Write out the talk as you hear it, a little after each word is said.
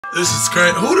This is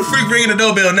crazy. Who the freak ringing the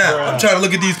doorbell now? I'm trying to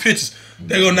look at these pictures.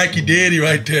 There go Nike Daddy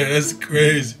right there. That's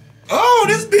crazy. Oh,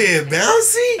 this bed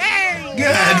bouncy?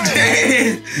 God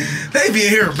damn. They be in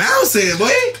here bouncing,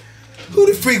 boy. Who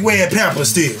the freak wearing Pampers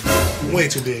still? Way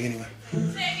too big anyway.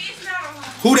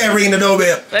 Who that ringing the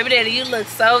doorbell? Baby daddy, you look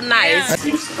so nice.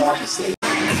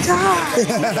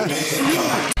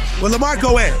 Where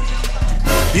LaMarco at?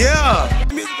 Yeah.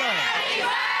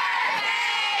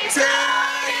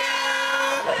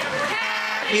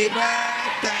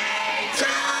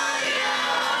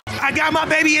 I got my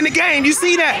baby in the game. You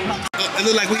see that? It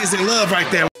look like we is in love right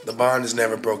there. The bond is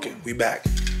never broken. We back.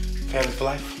 Family for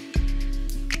life.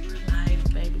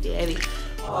 Life, baby daddy.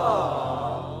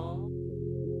 Aww.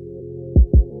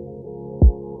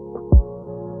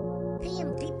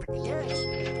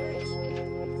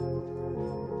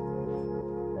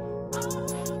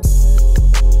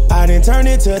 I didn't turn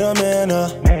it to the man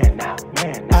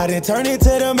I didn't turn it to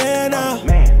the man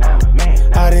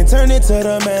I didn't turn it to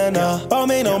the man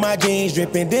Bowman on my jeans,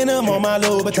 dripping denim on my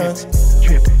Louboutins.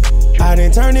 I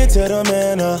didn't turn it to the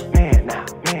man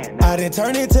I didn't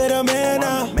turn it to the man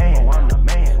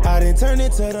I didn't turn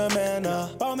it to the man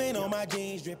Bowman on my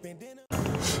jeans, dripping denim.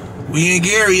 We in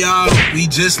Gary, y'all. We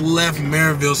just left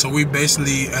Maryville, so we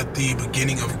basically at the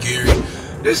beginning of Gary.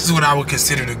 This is what I would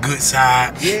consider the good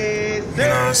side. Yes, you know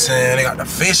what I'm saying? They got the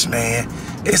fish, man.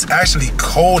 It's actually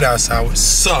cold outside, which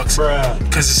sucks.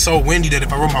 Because it's so windy that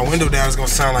if I roll my window down, it's going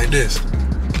to sound like this.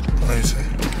 Let me see.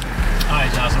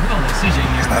 Alright, y'all, so we're going to let CJ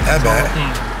here. It's not that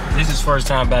bad. This is first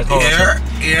time back home.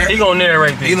 Yeah. He going to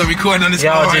narrate this. He going to record on this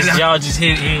Y'all just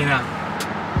hit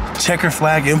out. Checker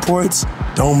Flag Imports.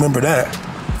 Don't remember that.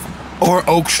 Or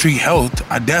Oak Street Health.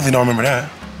 I definitely don't remember that.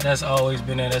 That's always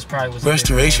been there. That's probably what's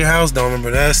Restoration House, don't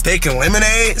remember that. Steak and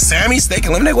Lemonade, Sammy's Steak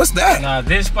and Lemonade, what's that? Nah,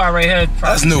 this spot right here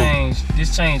probably new. changed.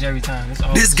 This changed every time.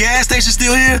 This gas station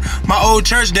still here? My old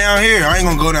church down here. I ain't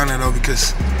gonna go down there though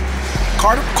because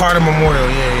Carter Memorial,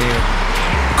 yeah.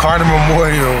 Carter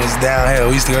Memorial was down here.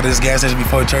 We used to go to this gas station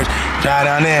before church, drive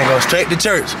down there and go straight to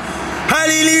church.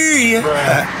 Hallelujah.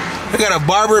 They got a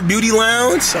barber beauty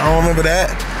lounge. I don't remember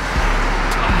that.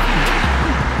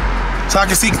 So I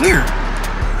can see clear.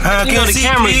 You know the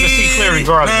cameras can see clear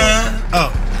regardless.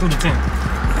 Through the tent.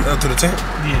 Through the tent?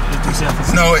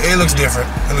 Yeah. No, it looks different.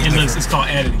 It's called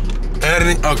editing.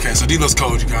 Editing? Okay, so these looks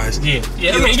cold, you guys. Yeah.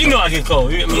 I mean, you know I get cold.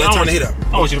 I mean, Let's turn the heat up.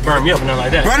 I want you to burn me up and nothing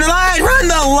like that. Run the light! Run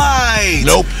the light!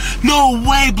 Nope. No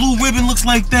way, Blue Ribbon looks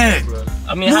like that.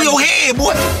 I mean, move your head,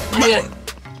 boy. Yeah.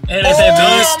 And they said,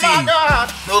 oh my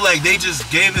God. No, like they just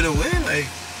gave it away. Like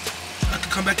I could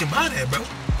come back and buy that, bro.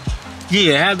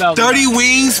 Yeah, how about 30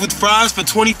 wings with fries for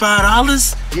 $25?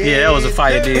 Yeah, that was a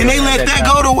fire deal. And they let that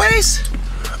go to waste?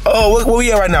 Oh, what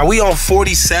we at right now? We on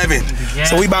 47.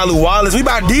 So we by Lew Wallace. We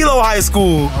by D-Lo High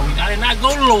School. Oh, I did not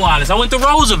go to Lew Wallace. I went to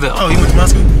Roosevelt. Oh, you went to my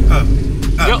school?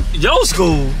 Your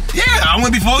school? Yeah, I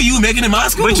went before you, making it my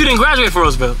school. But you didn't graduate from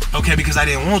Roosevelt. Okay, because I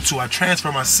didn't want to. I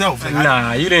transferred myself. Like,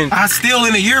 nah, you didn't. I'm still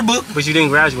in the yearbook. But you didn't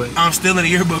graduate. I'm still in the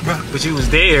yearbook, bro. But you was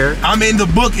there. I'm in the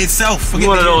book itself. You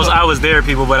one of those I was there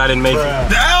people, but I didn't make it.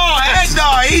 Oh, heck no,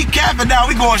 he capping down.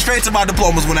 We going straight to my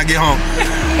diplomas when I get home.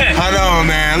 I know,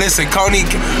 man. Listen, Coney,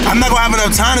 I'm not gonna have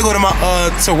enough time to go to my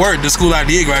to work, the school I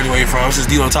did graduate from. It's just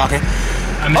D-Lo talking.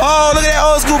 Oh, look at that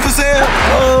old school for sale.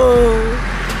 Oh.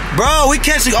 Bro, we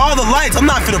catching all the lights. I'm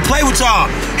not finna play with y'all.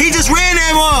 He just ran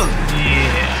that one.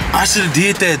 Yeah. I should have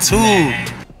did that too.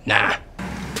 Nah.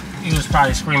 He was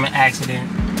probably screaming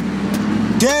accident.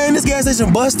 Damn, this gas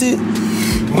station busted.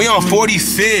 We on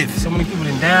 45th. So many people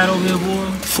done died over here,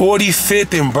 boy.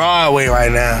 45th and Broadway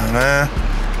right now, man.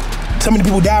 So many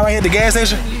people died right here at the gas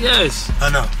station? Yes. I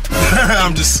know.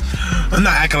 I'm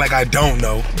not acting like I don't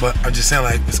know, but I'm just saying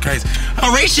like it's crazy.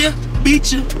 I'll race you,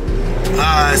 beat you.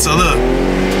 Alright, so look.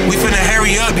 We finna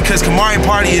hurry up because Camari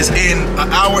party is in an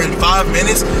hour and 5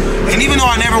 minutes. And even though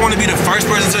I never want to be the first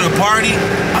person to the party,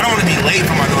 I don't want to be late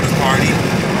for my daughter's party.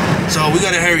 So we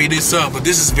gotta hurry this up, but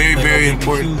this is very, very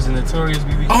important.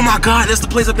 Oh my God, that's the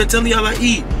place I've been telling y'all I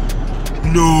eat.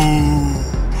 No.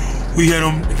 We had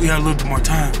a little bit more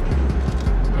time.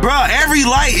 Bro, every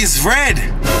light is red.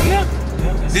 Yeah.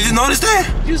 Did you notice that?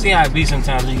 Usually how it be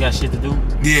sometimes when you got shit to do.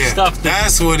 Yeah,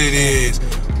 that's what it is.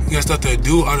 You got stuff to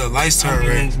do, all the lights turn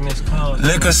red.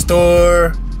 Liquor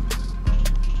store.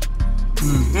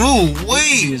 Ooh,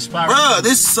 wait. Bro,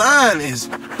 this sign is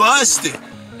busted.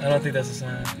 I don't think that's a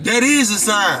sign. That is a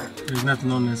sign. There's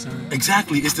nothing on that sign.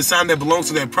 Exactly, it's the sign that belongs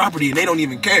to that property and they don't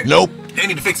even care. Nope. They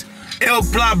need to fix it. El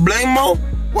Problemo?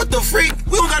 What the freak?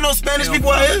 We don't got no Spanish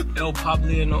people out here. El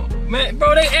Problemo. Man,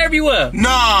 bro, they everywhere.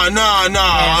 Nah. Man, a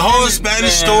whole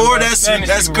Spanish store?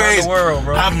 That's crazy. World,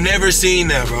 bro. I've never seen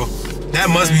that, bro. That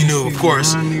must be new, of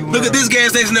course. Look at this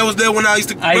gas station that was there when I used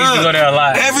to. I used to go there a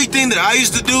lot. Everything that I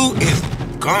used to do is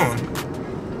gone.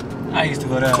 I used to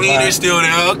go there. Cleaner's still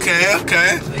there. Okay,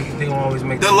 okay. They gonna always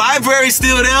make the library's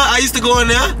still there. I used to go in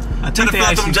there. I think to fill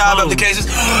out them job applications.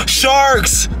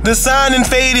 Sharks. The sign and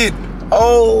faded.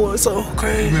 Oh, it's so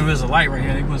crazy. Remember, there's a light right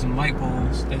here. There was some light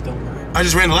poles that don't work. I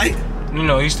just ran the light. You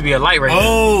know, it used to be a light right here.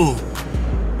 Oh.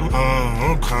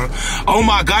 Okay. Oh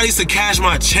my God, I used to cash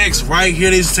my checks right here.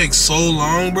 They used to take so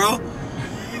long, bro.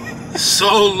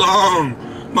 So long.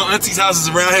 My auntie's house is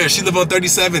around here. She live on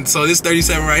 37, so this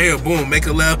 37 right here. Boom, make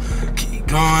a left, keep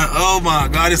going. Oh my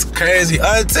God, it's crazy.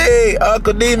 Auntie,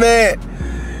 Uncle D, man.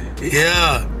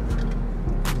 Yeah.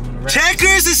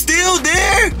 Checkers is still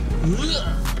there?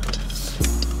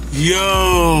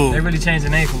 Yo. They really changed the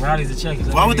name from Rallies to Checkers.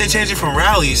 Why would they change it from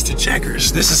Rallies to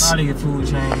Checkers? This is... How do your food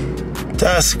change?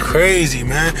 That's crazy,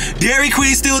 man. Dairy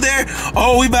Queen still there?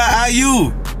 Oh, we by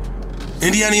IU.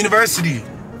 Indiana University.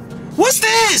 What's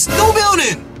this? New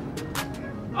building.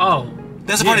 Oh.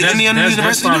 That's a part of Indiana University?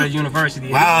 That's part of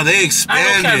university. Wow, they expanded.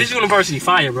 I don't care. This university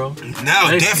fire, bro.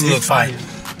 Now it definitely looks fire.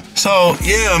 So,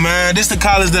 yeah, man. This is the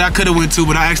college that I could have went to,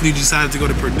 but I actually decided to go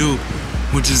to Purdue,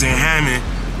 which is in Hammond.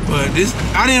 But this,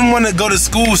 I didn't want to go to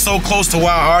school so close to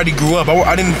where I already grew up.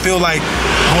 I didn't feel like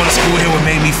going to school here would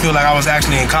make me feel like I was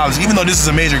actually in college, even though this is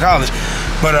a major college.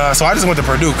 But so I just went to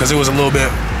Purdue because it was a little bit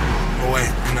away,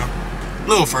 you know, a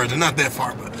little further, not that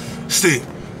far, but still.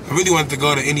 I really wanted to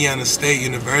go to Indiana State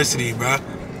University, bro.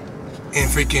 And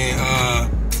freaking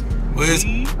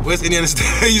where's Indiana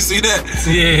State? You see that?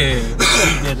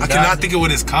 Yeah. I cannot think of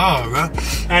what it's called, bro.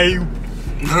 IU.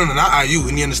 No, not IU.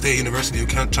 Indiana State University.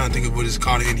 I'm trying to think of what it's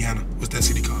called in Indiana. What's that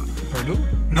city called? Purdue?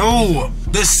 No,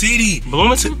 the city.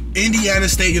 Bloomington? Indiana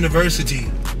State University.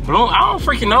 I don't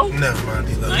freaking know. Never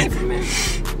mind. I ain't from there.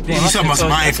 You talking about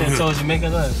some I ain't from here. I told you make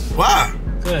it left. Why?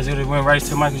 Because it went right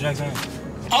to Michael Jackson.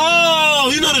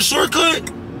 Oh, you know the shortcut?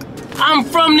 I'm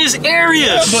from this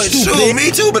area. Yeah, but shoot,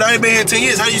 me too, but I ain't been here 10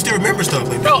 years. How do you still remember stuff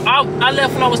like that? Bro, I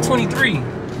left when I was 23.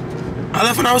 I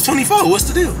left when I was 24. What's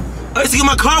the deal? I used to get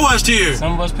my car washed here.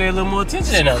 Some of us pay a little more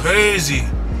attention than others. Crazy.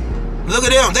 Look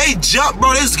at them. They jump,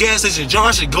 bro. This gas station jump.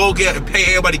 I should go get and pay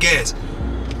everybody gas.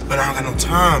 But I don't got no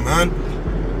time, man.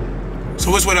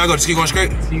 So which way do I go? Just keep going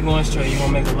straight? Keep going straight. You're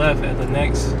going to make a left at the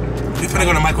next. We finna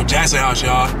go to Michael Jackson house,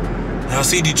 y'all. Y'all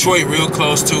see Detroit real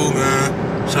close too, man.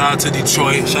 Shout out to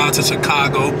Detroit. Shout out to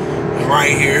Chicago.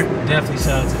 Right here. Definitely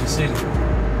shout out to the city.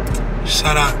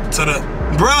 Shout out to the...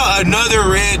 Bruh, another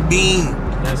red beam.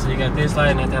 Yeah, so you got this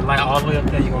light and that light all the way up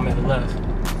there, you're gonna make a left.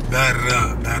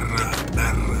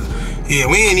 Yeah,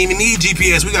 we ain't even need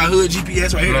GPS. We got hood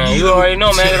GPS right here. Man, you already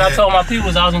know, man. Cause I told my people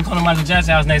I was gonna come to Michael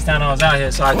Jackson house next time I was out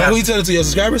here. So I got. Who you telling to your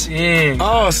subscribers? Yeah.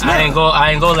 Oh, snap.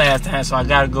 I ain't go last time, so I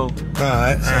gotta go.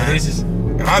 Alright. So this is.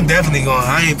 I'm definitely going.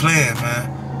 I ain't playing,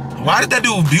 man. Why did that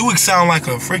dude Buick sound like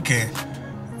a freaking?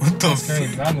 What the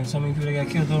fuck? I know so many people that got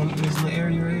killed in this little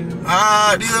area right here.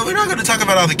 Dude, we're not gonna talk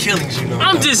about all the killings, you know.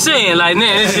 I'm just saying, like,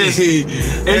 man, it's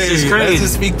just crazy. Let's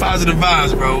just speak positive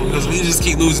vibes, bro, because we just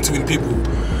keep losing too many people.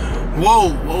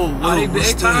 Whoa.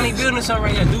 They finally building something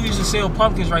right here. Dude used to sell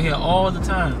pumpkins right here all the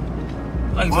time.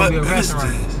 Like it's gonna be a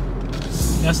restaurant.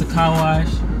 That's a car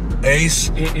wash. Ace.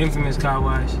 Infamous car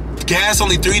wash. Gas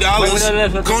only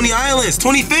 $3. Coney Islands,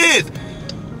 25th.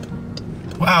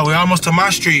 Wow, we're almost to my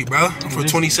street, bro. For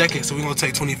 22nd, so we're gonna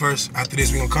take 21st. After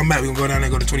this, we're gonna come back. We're gonna go down there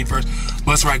and go to 21st.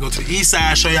 Bus ride, go to the east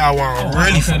side, show y'all where I'm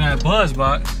really from. That Buzz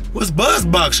Box. What's Buzz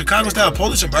Box? Chicago style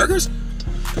Polish and burgers?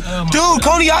 Dude,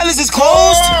 Coney Islands is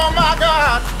closed? Oh my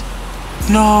God.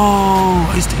 No,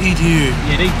 I used to eat here.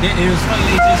 Yeah, it was funny,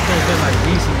 they just closed that like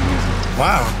recently.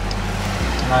 Wow.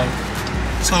 Like.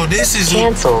 So this is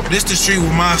this the street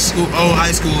where my school, old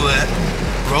high school at,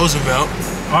 Roosevelt.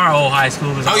 Our old high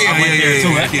school was. Oh yeah.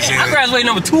 I graduated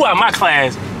number 2 out of my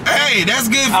class. Hey, that's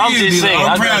good for I'm you, just saying,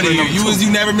 I'm proud of you.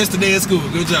 You never missed a day of school.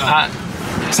 Good job.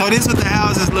 So this is what the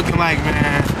house is looking like,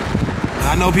 man.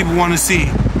 I know people want to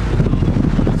see.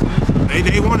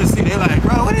 They want to see. They like,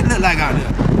 bro, what it look like out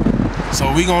there?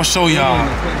 So we gonna show y'all.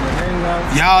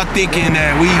 Y'all thinking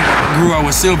that we grew up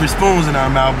with silver spoons in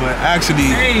our mouth, but actually.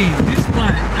 Hey, this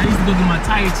spot, I used to go get my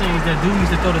tire changed. That dude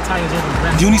used to throw the tires over the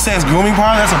back. Unisex grooming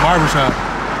parlor? That's a barbershop.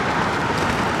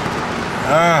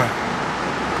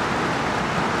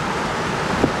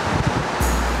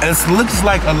 It looks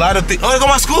like a lot of things. Oh, they go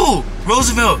to my school,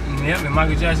 Roosevelt. Yep, and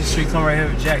Michael Jackson Street come right here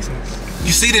with Jackson's.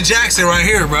 You see the Jackson right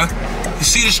here, bro. You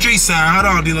see the street sign. Hold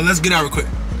on, dealer. Let's get out real quick.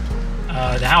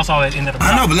 The house all at the end of the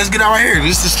block. I know, but let's get out right here.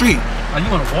 This is the street. Oh, you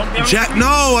want to walk there?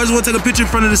 No, I just want to take a picture in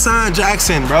front of the sign,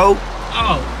 Jackson, bro.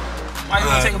 Oh, why you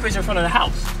want to take a picture in front of the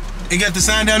house? You got the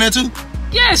sign down there too?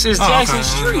 Yes, it's Jackson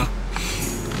Street.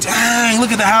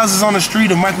 look at the houses on the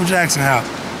street of Michael Jackson house.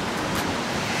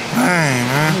 Dang,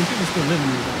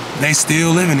 man. They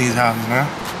still live in these houses, man.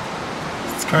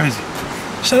 It's crazy.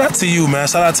 Shout out to you, man.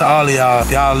 Shout out to all of y'all.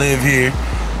 If y'all live here,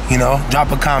 you know,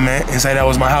 drop a comment and say that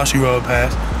was my house you rode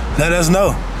past. Let us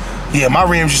know. Yeah, my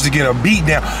rims used to get a beat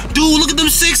down. Dude, look at them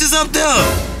 6s up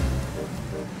there.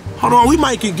 Hold on, we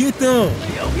might can get them.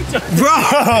 Bro,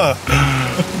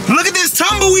 look at this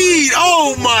tumbleweed.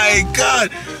 Oh my God.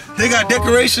 They got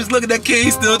decorations. Look at that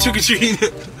kid, still trick-or-treating.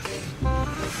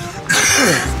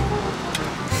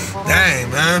 Dang,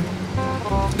 man.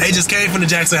 They just came from the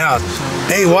Jackson house.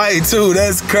 They white too,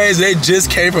 that's crazy. They just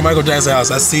came from Michael Jackson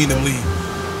house. I seen them leave.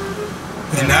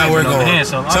 And now we're going.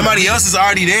 Somebody else is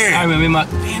already there. I remember my.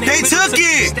 They took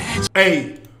it.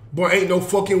 Hey, boy, ain't no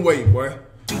fucking way, boy.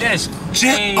 That's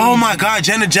oh my God,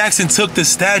 Janet Jackson took the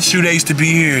statue that used to be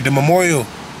here, the memorial.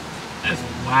 That's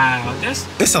wild.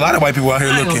 It's a lot of white people out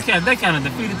here looking. That kind of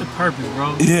defeated the purpose,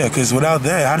 bro. Yeah, because without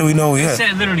that, how do we know we had?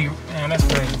 Said literally, man, that's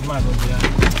crazy. You might as well be out.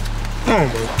 Oh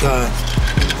my God.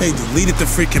 They deleted the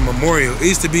freaking memorial. It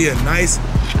used to be a nice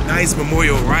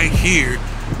memorial right here.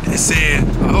 It said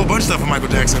a whole bunch of stuff for Michael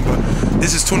Jackson, but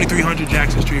this is 2300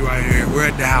 Jackson Street right here. We're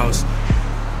at the house.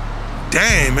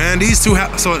 Dang, man, these two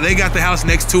so they got the house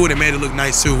next to it and made it look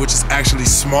nice too, which is actually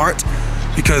smart.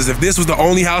 Because if this was the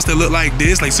only house that looked like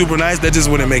this, like super nice, that just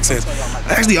wouldn't make sense.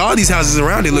 Actually, all these houses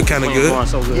around it look kind of good.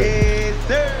 Yes,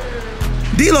 sir.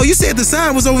 D-Lo, you said the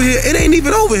sign was over here. It ain't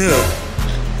even over here.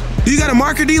 You got a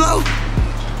marker, D-Lo?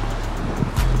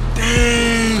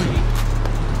 Dang.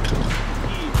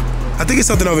 I think it's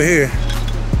something over here.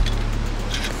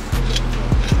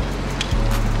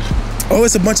 Oh,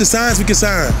 it's a bunch of signs we can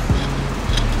sign.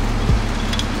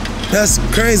 That's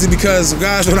crazy because,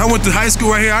 guys, when I went to high school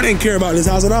right here, I didn't care about this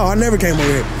house at all. I never came over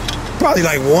here. Probably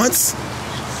like once.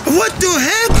 What the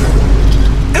heck?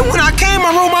 And when I came,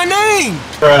 I wrote my name.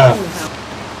 Bruh.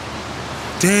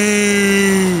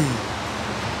 Dang.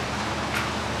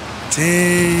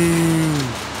 Dang.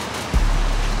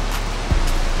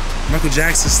 Michael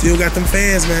Jackson still got them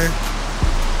fans, man.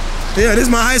 Yeah, this is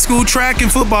my high school track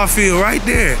and football field right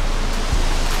there.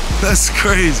 That's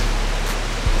crazy.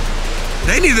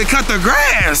 They need to cut the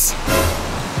grass.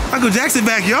 Michael Jackson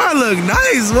backyard look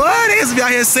nice, boy. They used to be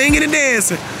out here singing and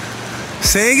dancing.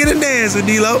 Singing and dancing,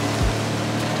 D-Lo.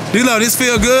 D-Lo, this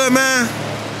feel good, man?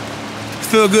 It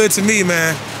feel good to me,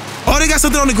 man. Oh, they got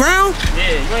something on the ground?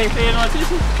 Yeah, you ain't paying no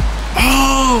attention?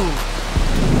 Oh.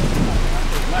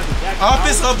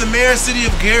 Office of the Mayor, City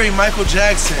of Gary, Michael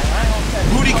Jackson.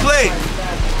 Rudy Clay.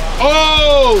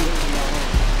 Oh.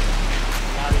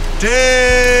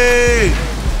 Dang.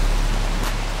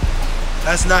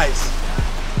 That's nice.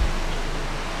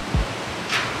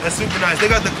 That's super nice. They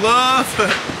got the glove.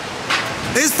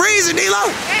 It's freezing,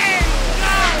 D-Lo.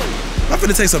 I'm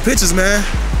finna take some pictures, man.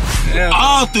 Yeah.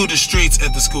 All through the streets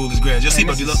at the school is great. Just see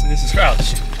my D-Lo. This is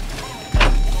crouch.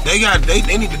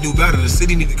 They need to do better. The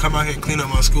city need to come out here and clean up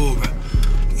my school, man.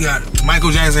 We got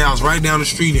Michael Jackson house right down the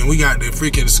street, and we got the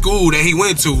freaking school that he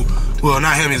went to. Well,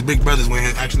 not him, his big brothers went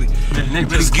here, actually. They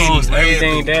just closed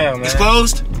everything down, man. It's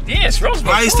closed? Yeah, it's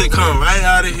Roosevelt. I used to come right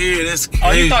out of here. That's crazy.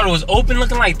 Oh, you thought it was open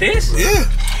looking like this? Yeah.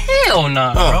 Hell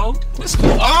nah, bro. Let's go.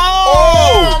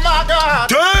 Oh my God.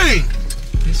 Dang.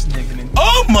 This nigga.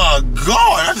 Oh my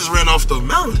God. I just ran off the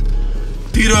mountain.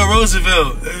 Theodore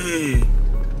Roosevelt. Hey.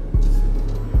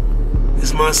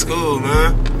 It's my school,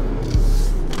 man.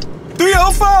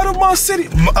 305 of my city.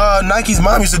 Nike's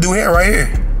mom used to do hair right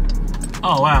here.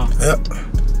 Oh, wow. Yep.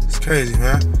 It's crazy,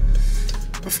 man.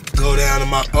 Go down to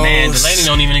my... Man, Delaney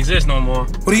don't even exist no more.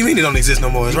 What do you mean it don't exist no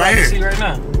more? It's right here. See right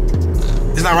now.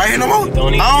 It's not right here no more?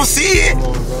 I don't see it. No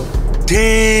more, bro.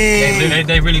 Dang.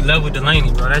 They really leveled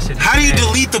Delaney, bro. That shit. How do you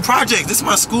delete the project? This is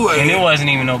my school right here. And it wasn't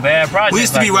even no bad project. We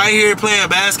used to be right here playing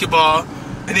basketball,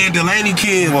 and then Delaney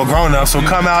kids, well, grown ups, will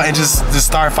come out and just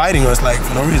start fighting us like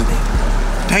for no reason.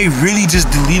 They really just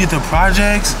deleted the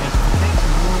projects?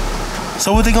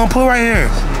 So what they gonna put right here?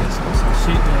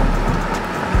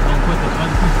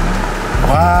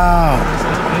 Wow.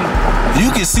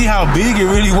 You can see how big it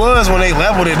really was when they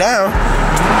leveled it down.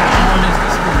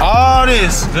 All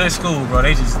this. Good school, bro.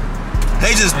 They just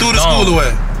threw the school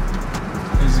away.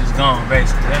 It's just gone,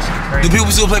 basically. That shit crazy. Do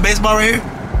people still play baseball right here?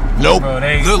 Nope. Bro,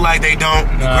 they look like they don't.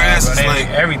 The grass is like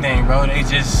everything, bro. They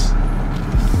just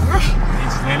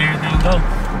let everything go.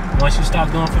 Once you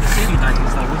stop going for the city, like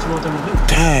it's like what you want them to do.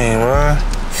 Dang, man.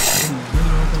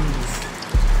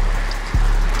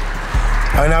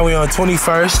 Right now we on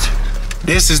 21st.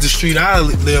 This is the street I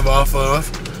live off of.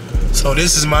 So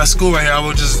this is my school right here. I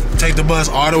will just take the bus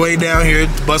all the way down here.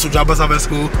 The bus will drop us off at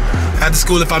school. After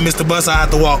school, if I missed the bus, I had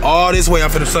to walk all this way.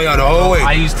 I'm finna show y'all the whole way.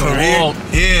 I used to walk.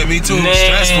 Yeah, me too.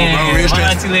 Stressful, bro. Real stressful.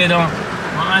 My auntie lived on.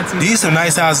 These some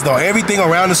nice houses though. Everything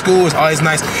around the school is always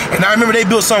nice. And I remember they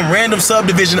built some random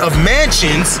subdivision of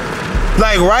mansions,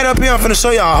 like right up here. I'm finna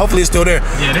show y'all. Hopefully it's still there.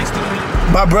 Yeah, they still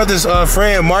there. My brother's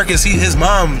friend Marcus, his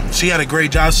mom, she had a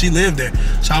great job. She lived there,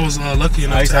 so I was lucky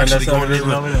enough to actually go in there.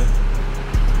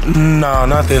 No,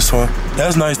 not this one.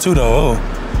 That's nice too though. Oh,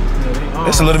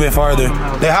 it's a little bit farther.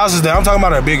 The houses that I'm talking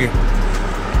about are bigger.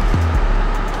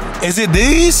 Is it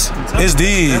these? It's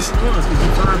these.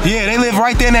 Yeah, they live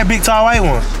right there in that big tall white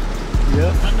one.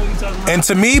 Yeah, I know you talking about. And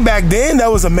to me, back then,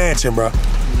 that was a mansion, bro.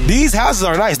 Yeah. These houses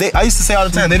are nice. I used to say all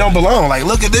the time, they don't belong. Like,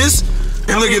 look at this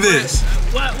and look at this.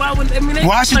 Why would, I mean,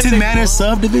 Washington Manor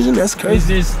subdivision? That's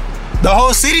crazy. It's just, the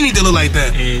whole city need to look like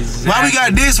that. Exactly. Why we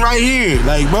got this right here?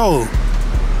 Like, bro.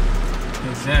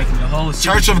 Exactly. The whole city.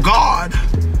 Church of God.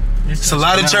 It's a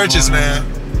lot of churches, man.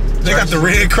 They got the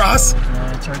Red Cross.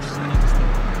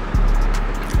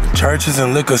 Churches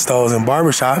and liquor stores and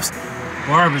barbershops.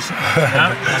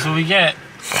 Yeah, that's what we get.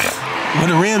 What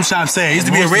the rim shop say? It used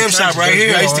to be a rim shop right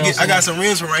here. I got some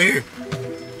rims from right here.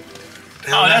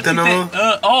 Oh, that's that no more?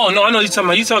 Oh no, I know what you're talking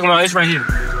about. You talking about it's right here.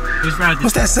 It's right there.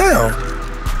 What's that sound?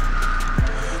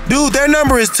 Dude, their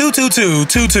number is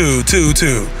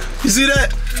 222-2222. You see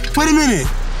that? Wait a minute.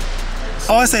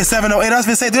 Oh, I say 708. I was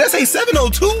gonna say, did I say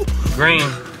 702? Green.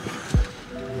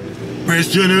 Prince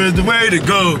Jr. is the way to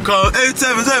go. Call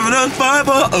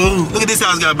 877-500. Look at this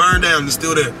house got burned down. It's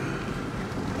still there.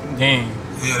 Dang.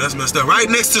 Yeah, that's messed up. Right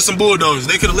next to some bulldozers.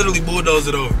 They could have literally bulldozed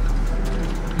it over.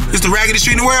 It's the raggedest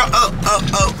street in the world. Oh.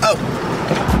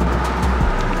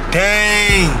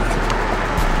 Dang.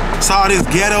 Saw this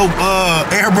ghetto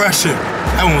airbrusher.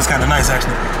 That one was kind of nice,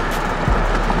 actually.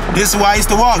 This is why I used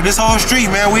to walk. This whole street,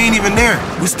 man, we ain't even there.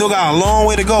 We still got a long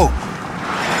way to go.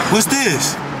 What's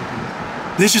this?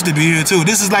 This used to be here too.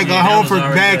 This is like a home for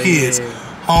bad kids. Yeah.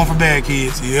 Home for bad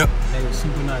kids, yep. They were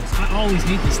super nice. I always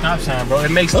hate the stop sign, bro.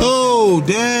 It makes oh,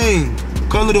 dang.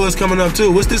 Color doors coming up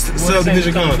too. What's this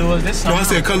subdivision called? No, I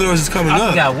said color doors is coming up. I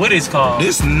forgot what it's called.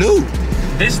 This new.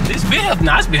 This been here,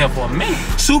 nah, it's been here for a minute.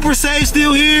 Super Safe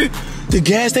still here? The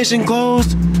gas station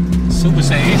closed? Super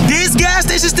Safe. This gas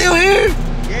station still here?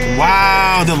 Yeah.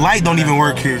 Wow, the light don't even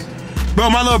work here. Bro,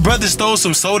 my little brother stole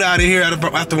some soda out of here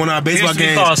after one of our baseball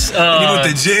games. And he went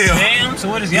to jail. Damn, so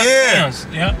what is that?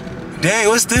 Yeah. Dang,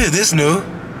 what's this? This new.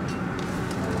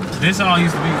 This all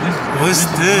used to be. What's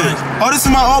this? Oh, this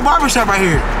is my old barbershop right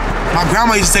here. My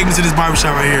grandma used to take me to this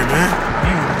barbershop right here, man.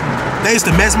 They used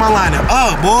to mess my lineup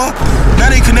up, boy.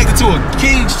 Now they connected to a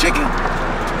King's Chicken.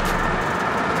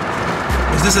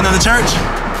 Is this another church?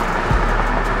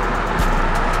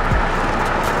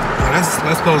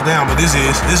 Let's close down, but this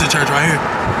is a church right here.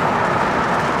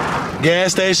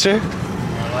 Gas station.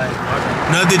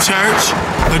 Another church.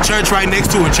 A church right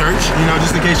next to a church. You know,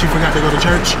 just in case you forgot to go to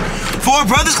church. Four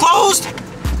Brothers closed?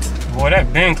 Boy,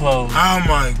 that been closed. Oh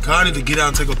my God, I need to get out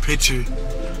and take a picture.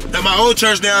 At my old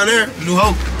church down there, New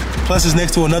Hope. Plus it's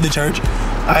next to another church.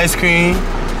 Ice cream.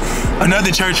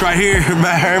 Another church right here,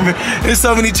 man. There's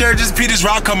so many churches. Peter's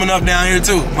Rock coming up down here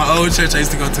too. My old church I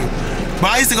used to go to. But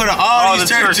I used to go to all these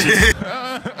churches.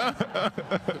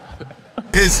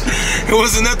 It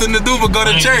wasn't nothing to do but go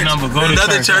to church.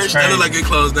 Another church, that looked like it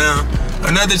closed down.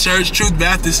 Another church, Truth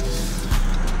Baptist.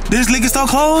 This liquor store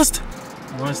closed?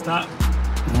 One stop.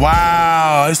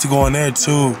 Wow, I used to go in there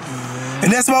too.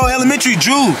 And that's about elementary,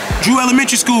 Drew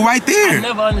Elementary School right there. I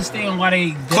never understand why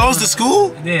they closed the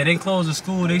school? Yeah, they closed the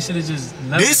school. They should have just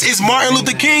left. This is Martin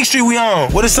Luther King Street we on.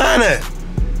 What is sign at?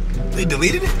 They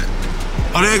deleted it?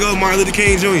 Oh, there goes Martin Luther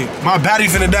King Jr. My battery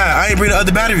finna die. I ain't bring the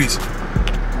other batteries.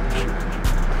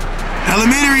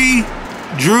 Elementary,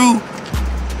 Drew.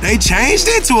 They changed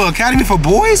it to an academy for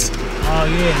boys? Oh,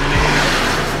 yeah, man.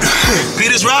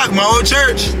 Peter's Rock, my old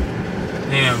church.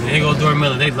 Damn, they go Door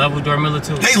Miller. They leveled Door Miller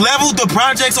too. They leveled the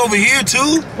projects over here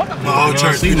too? My old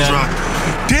church, Peter's Rock.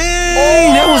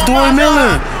 Dang, that was Door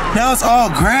Miller. Now it's all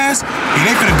grass. Yeah,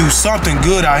 they finna do something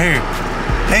good out here.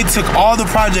 They took all the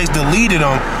projects, deleted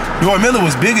them. Door Miller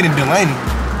was bigger than Delaney.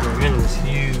 Door Miller was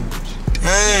huge.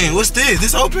 Hey, what's this?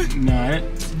 This open? Nah,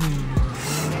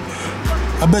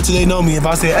 I bet you they know me if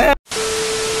I say, hey.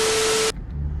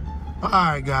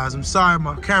 Alright guys, I'm sorry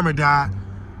my camera died.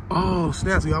 Oh,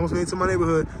 snaps, we almost made it to my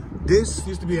neighborhood. This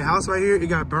used to be a house right here. It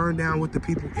got burned down with the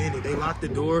people in it. They locked the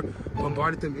door,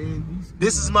 bombarded them in.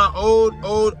 This is my old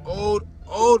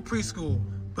preschool.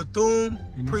 Bethune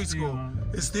Preschool.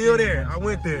 It's still there. I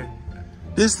went there.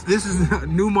 This is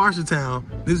New Marshalltown.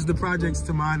 This is the projects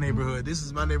to my neighborhood. This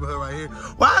is my neighborhood right here.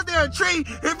 Why is there a tree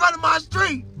in front of my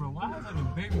street? Bro, why is that a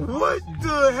baby? What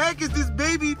the heck is this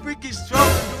baby freaking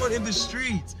stroller doing in the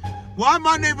streets? Why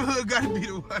my neighborhood gotta be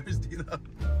the worst, you know?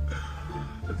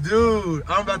 Dude,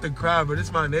 I'm about to cry, but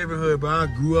it's my neighborhood, bro. I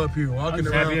grew up here walking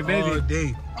around all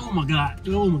day. Oh my God.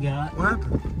 Oh my God. What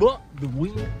happened? But the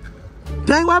wind.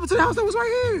 Dang, what happened to the house that was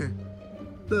right here?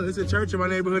 Look, it's a church in my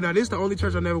neighborhood. Now, this is the only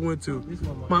church I never went to.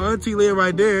 My auntie live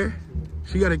right there.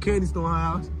 She got a candy store in her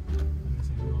house.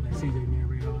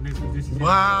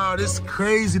 Wow, this is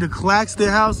crazy. The Claxton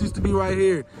house used to be right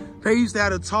here. They used to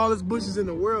have the tallest bushes in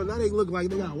the world. Now they look like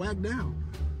they got whacked down.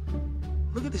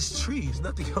 Look at this tree. There's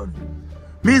nothing on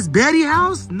it. Miss Betty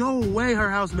house? No way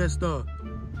her house messed up.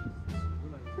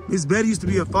 Miss Betty used to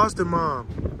be a foster mom.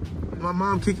 My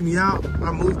mom kicked me out.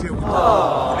 I moved here with her.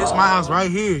 And this is my house right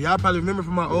here. Y'all probably remember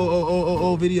from my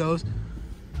old videos.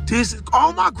 This,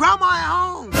 oh, my grandma at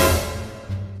home.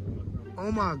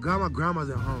 Oh my God, my grandma's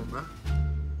at home, bro.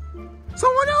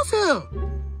 Someone else here.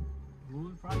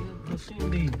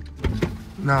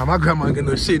 Nah, my grandma ain't got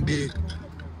no shit, dude.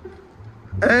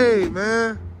 Hey,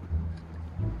 man.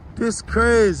 This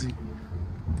crazy.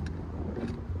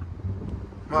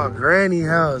 My granny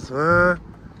house, man.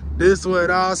 This is where it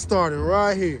all started,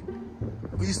 right here.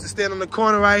 We used to stand on the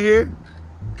corner right here,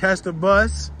 catch the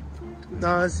bus. You know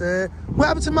what I'm saying? What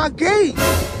happened to my gate?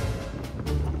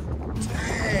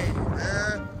 Dang,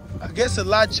 man. I guess a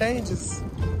lot changes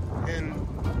in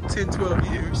 10,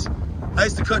 12 years. I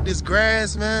used to cut this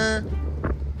grass, man,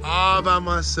 all by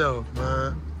myself,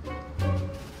 man.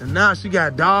 And now she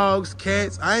got dogs,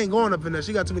 cats. I ain't going up in there.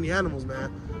 She got too many animals,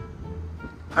 man.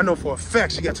 I know for a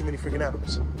fact she got too many freaking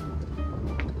animals.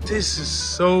 This is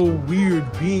so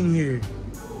weird being here.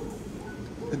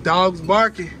 The dog's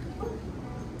barking.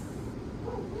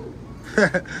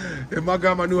 If my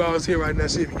grandma knew I was here right now,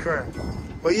 she'd be crying.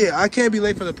 But yeah, I can't be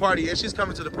late for the party, and she's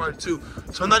coming to the party too.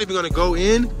 So I'm not even gonna go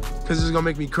in, because it's gonna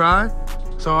make me cry.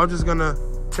 So I'm just gonna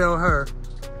tell her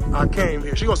I came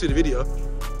here. She gonna see the video.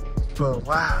 But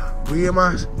wow, we in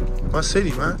my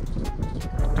city, man.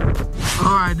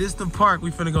 All right, this the park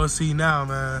we finna go see now,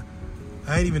 man.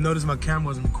 I ain't even noticed my camera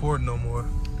wasn't recording no more.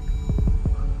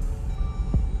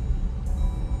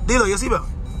 Dilo, your seatbelt.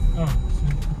 Oh,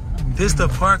 this the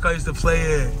park I used to play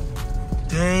at.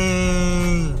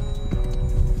 Dang.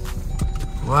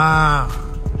 Wow.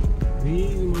 Be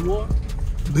easy, my boy.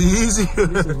 Be easy.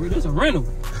 That's a rental.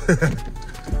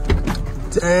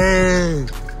 Dang.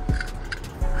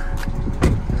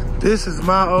 This is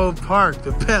my old park,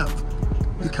 the Pep.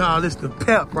 We call this the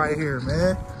Pep right here,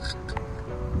 man.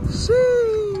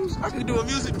 Sheesh. I can do a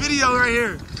music video right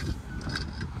here.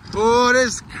 Oh,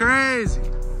 this is crazy.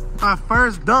 My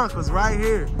first dunk was right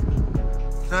here.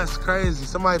 That's crazy.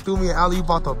 Somebody threw me an alley-oop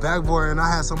off the backboard and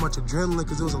I had so much adrenaline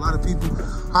because there was a lot of people.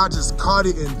 I just caught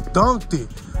it and dunked it.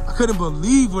 I couldn't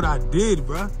believe what I did,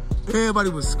 bro. Everybody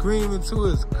was screaming too.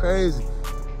 It's crazy.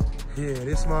 Yeah,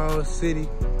 this is my old city.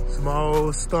 It's my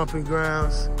old stomping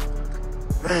grounds.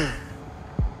 Man.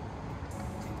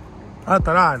 I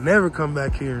thought I'd never come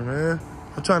back here, man.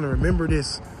 I'm trying to remember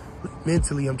this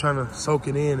mentally. I'm trying to soak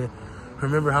it in and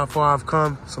remember how far I've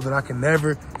come so that I can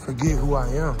never forget who I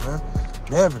am, man.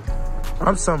 Never.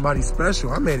 I'm somebody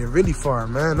special. I made it really far,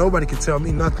 man. Nobody can tell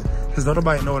me nothing because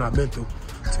nobody know what I've been through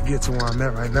to get to where I'm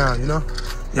at right now, you know?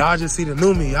 Y'all just see the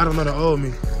new me. Y'all don't know the old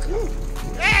me.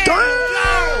 Hey,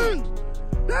 dang!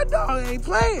 That dog ain't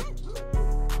playing.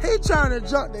 He trying to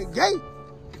jump the gate.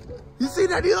 You see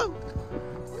that deal?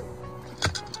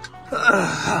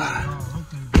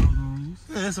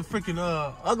 Man, it's a freaking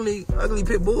ugly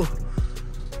pit bull.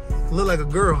 Look like a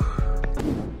girl.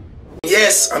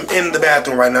 Yes, I'm in the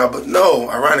bathroom right now, but no,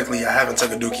 ironically, I haven't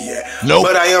took a dookie yet. Nope.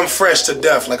 But I am fresh to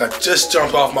death. Like I just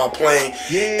jumped off my plane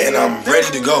and I'm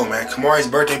ready to go, man. Camari's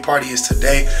birthday party is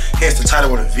today. Here's the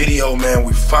title of the video, man.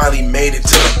 We finally made it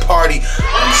to the party.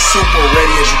 I'm super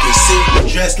ready, as you can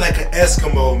see. Dressed like an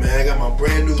Eskimo, man. I got my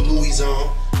brand new Louis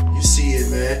on. You see it,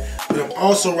 man. But I'm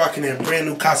also rocking that brand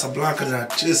new Casablanca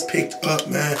that I just picked up,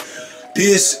 man.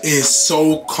 This is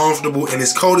so comfortable, and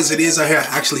as cold as it is out here,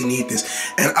 I actually need this.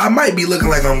 And I might be looking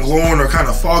like I'm glowing or kind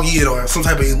of foggy or some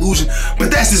type of illusion, but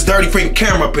that's this dirty freaking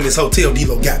camera up in this hotel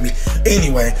D-Lo got me.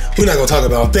 Anyway, we're not gonna talk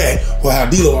about that or how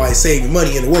D-Lo always saving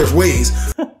money in the worst ways.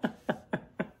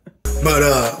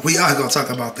 But we are gonna talk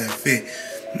about that fit.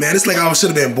 Man, it's like I should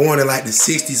have been born in like the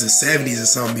 60s or 70s or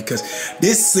something, because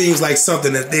this seems like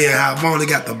something that they have only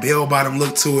got the bell bottom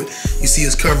look to it. You see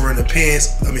it's covering the pants.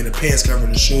 I mean, the pants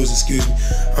covering the shoes, excuse me.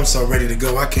 I'm so ready to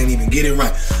go. I can't even get it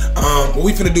right. What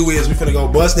we finna do is we finna go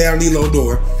bust down D-Lo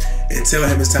door and tell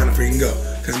him it's time to freaking go.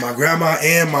 Cause my grandma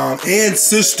and mom and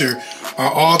sister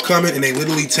are all coming, and they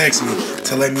literally text me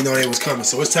to let me know they was coming.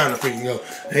 So it's time to freaking go.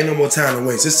 Ain't no more time to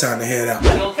waste. It's time to head out.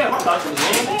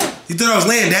 You thought I was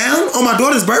laying down on my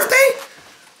daughter's birthday?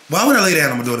 Why would I lay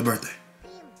down on my daughter's birthday?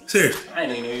 Seriously. I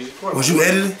didn't even know you was recording. Was you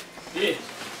editing? Yeah.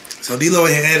 So D-Lo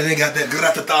in here editing, got that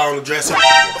grata on the dresser.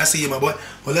 I see you, my boy.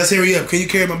 Well, let's hurry up. Can you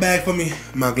carry my bag for me?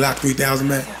 My Glock 3000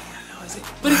 bag.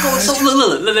 But it goes so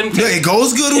look, let me tell you. It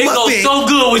goes good with my fit. It goes so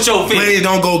good with your fit. But it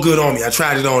don't go good on me. I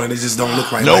tried it on and it just don't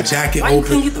look right. Nope. My jacket Why open. you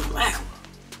couldn't get the black one?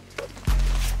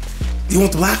 You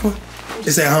want the black one?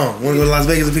 It's at home. Want to go to Las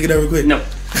Vegas and pick it up real quick? No.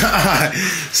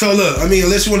 So look, I mean,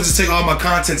 unless you want to just take all my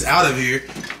contents out of here.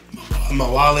 My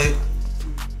wallet.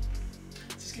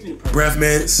 Just give me the purse. Breath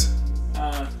mints.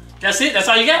 That's it? That's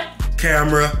all you got?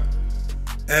 Camera.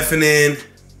 F&N.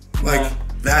 Like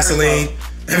Vaseline.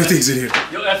 Everything's in here.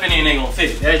 Your F&N ain't gonna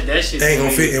fit. That shit Ain't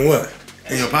gonna fit in what?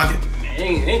 In your pocket?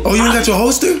 Ain't Oh, you ain't got your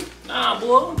holster? Nah,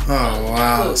 boy. Oh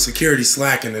wow, security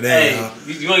slacking today.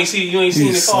 Hey, you ain't seen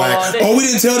the car all day. Oh, we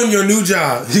didn't tell them your new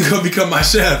job. You gonna become my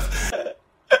chef.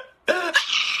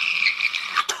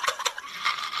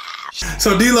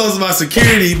 So D-Lo's my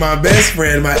security, my best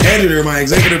friend, my editor, my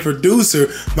executive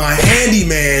producer, my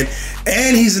handyman,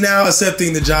 and he's now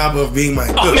accepting the job of being my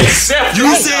cook.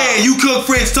 You said you cook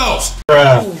French toast.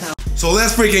 So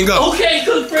let's freaking go. Okay,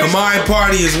 cook French toast. Camari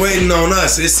party is waiting on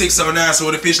us. It's 6:09, so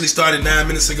it officially started 9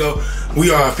 minutes ago. We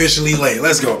are officially late.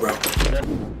 Let's go, bro.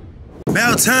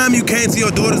 About time you came to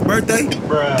your daughter's birthday.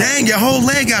 Bruh. Dang, your whole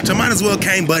leg out. You might as well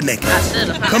came butt naked.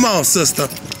 Come on, sister.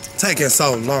 Taking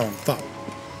so long. Fuck.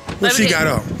 What she got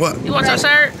on? What? You want your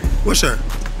shirt? What shirt?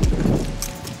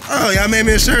 Oh, y'all made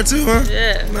me a shirt too, huh?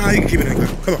 Yeah. Nah, you can keep it in the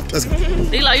car. Come on, let's go.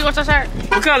 D-Lo, you want your shirt?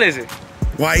 What color is it?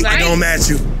 White, it don't match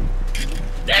you.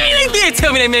 They did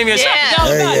tell me they made me a shirt.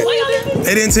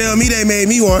 They didn't tell me they made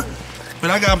me one. But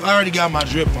I already got my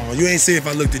drip on. You ain't see if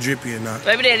I looked drippy or not.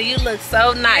 Baby daddy, you look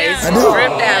so nice. I do.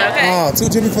 Ripped out, okay? Oh, too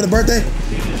drippy for the birthday?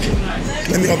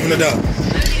 Let me open the door.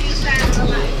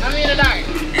 I'm in the dark.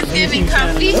 It's giving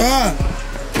comfy.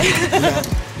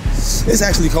 It's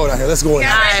actually cold out here. Let's go in.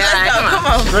 All right, come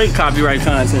on. Great copyright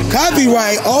content.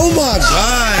 Copyright? Oh my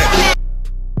God.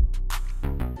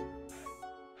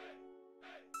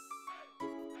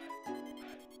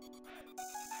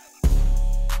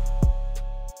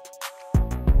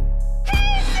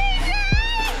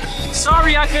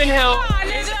 Sorry, I couldn't help.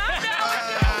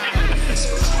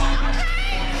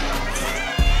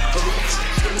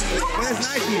 Where's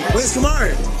Nike? Where's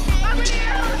Camari?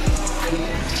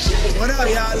 What up,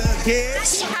 y'all little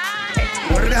kids?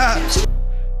 What up?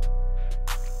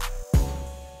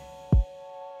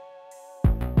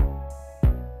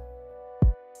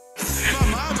 My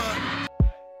mama.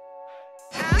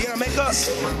 You got makeup?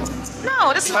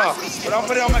 No, this is my But I'll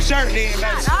put it on my shirt then. I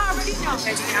already know,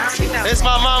 baby. I already know. It's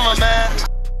my mama, man.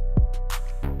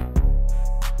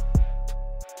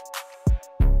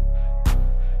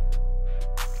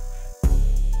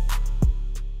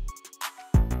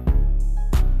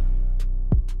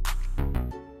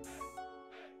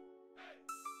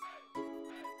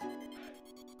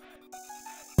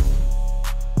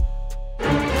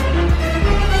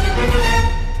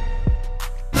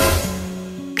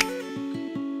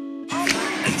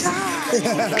 You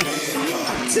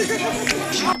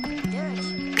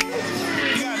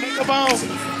got makeup on?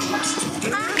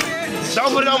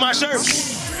 Don't put it on my shirt.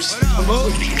 What up,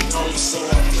 boo?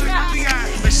 We got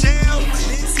Michelle,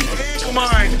 Nancy, and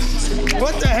Camari.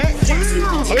 What the heck?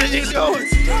 What are you doing?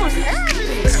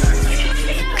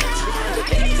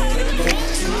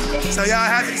 So y'all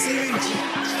happy to see me?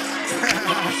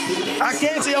 I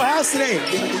came to your house today.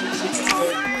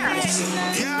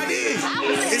 Yeah, I did.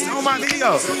 It's on my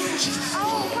video.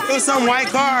 It was some white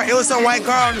car. It was some white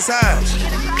car on the side.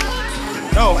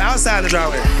 No, outside the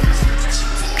driveway.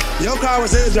 Your car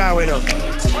was in the driveway though.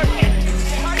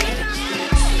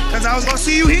 Cause I was gonna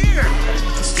see you here.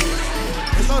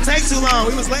 It's gonna take too long.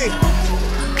 We was late.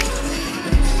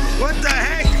 What the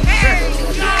heck?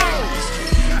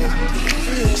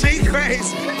 She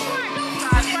crazy.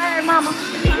 Mama.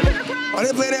 Oh,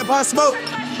 they play that Pop Smoke.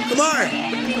 Come on.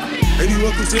 Baby,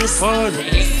 welcome to the fun.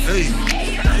 Hey.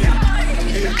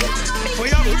 Where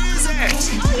your friends at?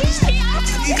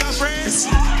 You got friends?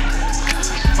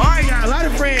 Oh, I got a lot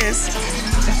of friends.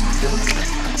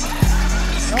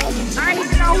 I didn't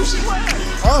even know who she was.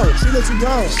 Oh, she looks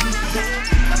young.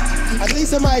 I think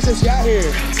somebody said she out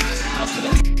here.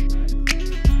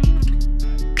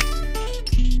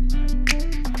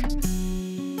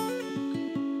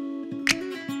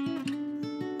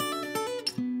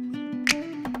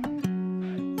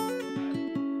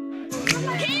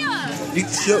 You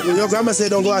Your grandma said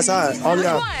don't go outside. All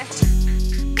y'all.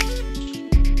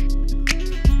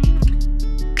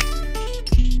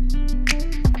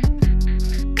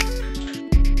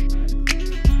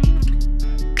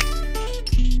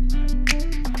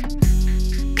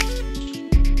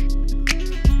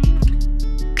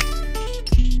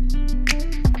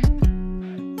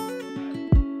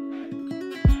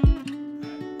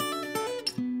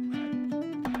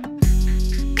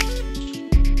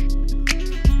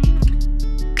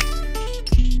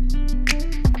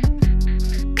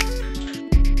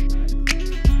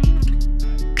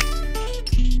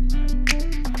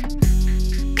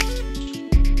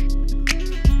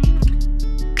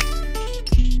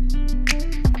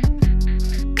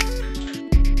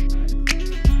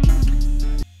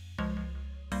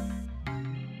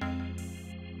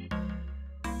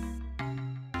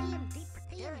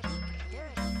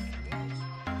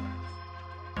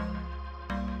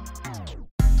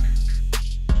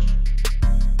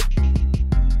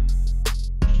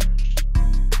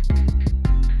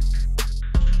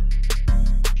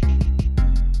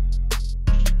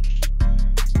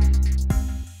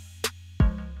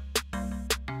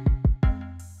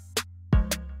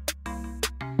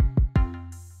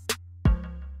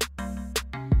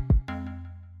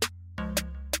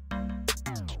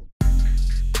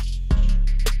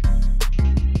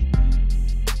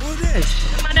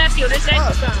 My nephew, this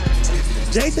Jason's son.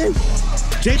 Jason?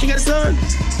 Jason got a son?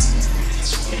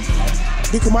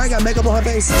 Do Camari got makeup on her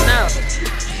face? No.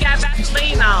 She got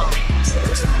Vaseline on.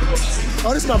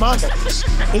 Oh, this is my mom.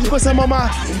 Can you put some on my...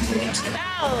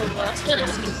 No.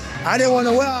 I didn't want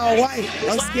to wear all white.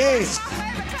 I'm scared.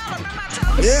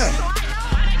 Yeah.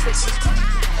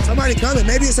 Somebody coming.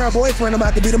 Maybe it's her boyfriend. I'm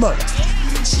about to beat him up.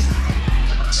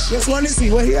 Just want to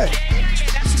see where he at.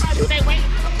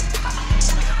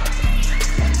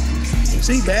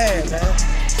 She bad, man.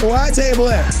 Where our table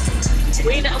at?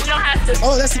 We don't have to.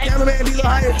 Oh, that's the cameraman D-Lo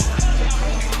hired.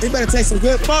 We better take some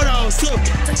good photos, too.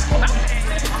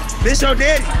 This your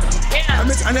daddy? Yeah.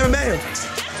 I never met him.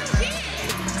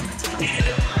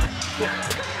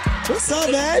 What's up,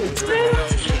 man?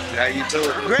 How you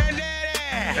doing?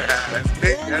 Granddaddy! That's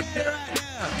big. Granddaddy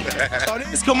right now. Oh,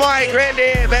 this is Camari,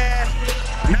 granddad, man.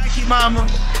 Nike mama.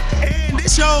 And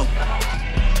this show,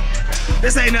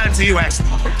 this ain't nothing to you, actually.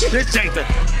 This Jacob.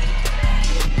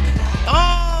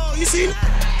 Oh, you see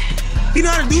that? You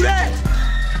know how to do that?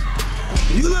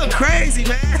 You look crazy,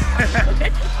 man.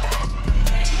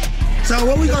 So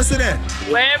where we gonna sit at?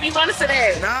 Wherever you want to sit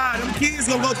at. Nah, them kids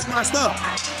gonna go through my stuff.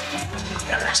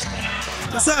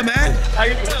 What's up, man? How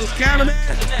you doing?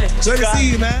 Cameraman? Good to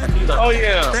see you, man. Oh,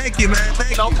 yeah. Thank you, man.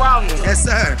 Thank No you. problem. Yes,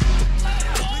 sir.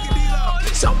 Look at D-Lo.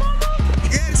 It's your mama?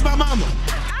 Yeah, it's my mama.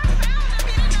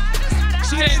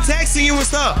 She been texting you and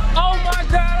stuff. Oh, my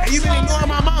God. And you been ignoring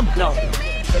my mama. No.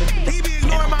 He be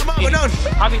ignoring my mama, don't he?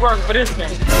 I be working for this man.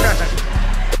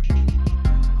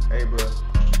 Hey, bro.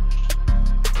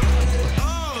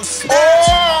 Oh, snap.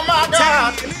 Oh, my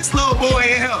God. Tell me, this little boy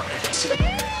in here.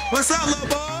 What's up, little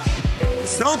boy?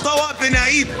 Don't throw up in there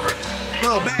either.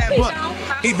 Little bad boy.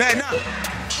 He bad now.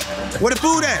 Where the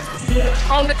food at?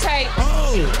 On the tape.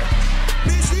 Oh,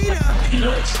 Miss Ina.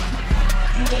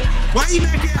 Why you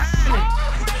back here hiding?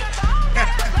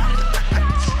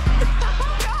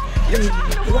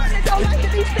 Don't look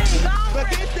at these things.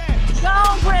 Forget that. Go,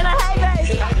 Brenna. Hey,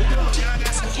 baby. Y'all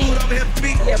got some food over here for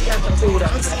me? Yeah, we got some food up.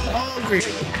 I'm so hungry.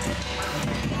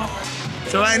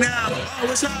 So right now, oh,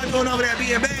 what y'all doing over there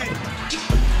being bad?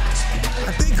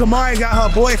 I think Camari got her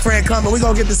boyfriend coming. We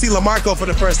gonna get to see LaMarco for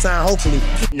the first time, hopefully.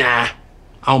 Nah,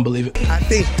 I don't believe it. I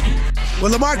think.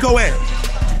 Where LaMarco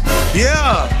at?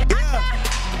 Yeah.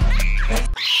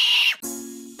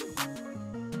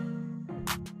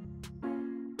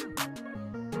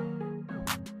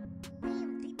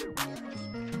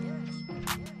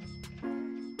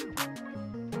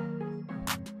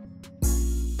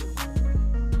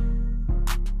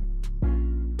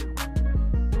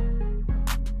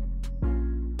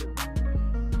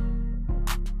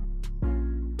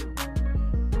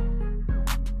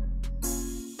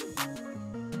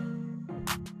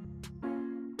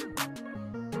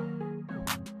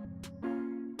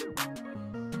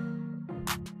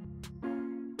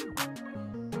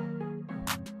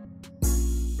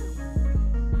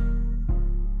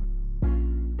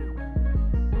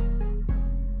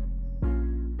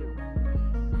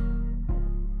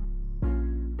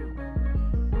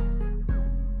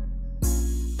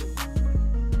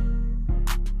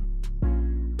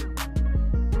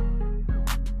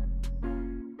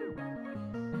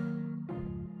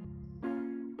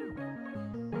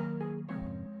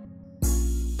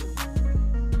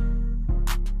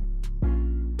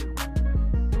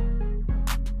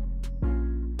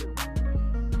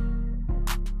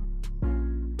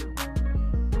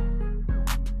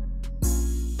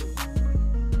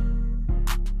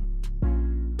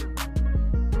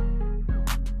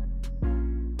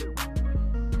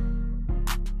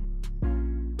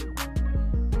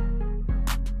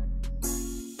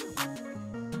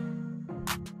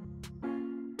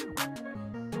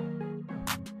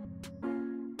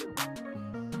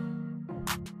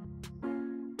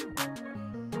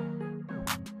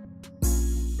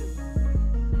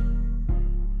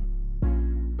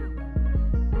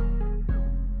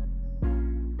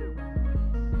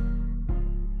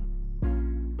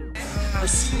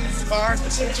 house car.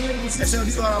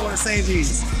 That's what I want to save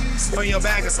these. Put in your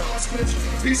bag or something.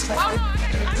 You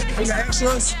got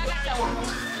extras?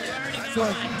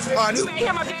 Oh, I knew.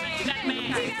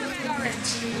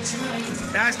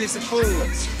 Actually, some food.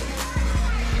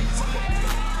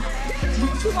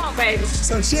 What you want, baby?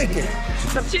 Some chicken.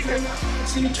 Some chicken.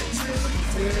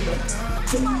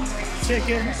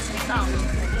 Chicken.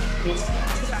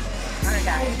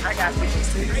 I got you.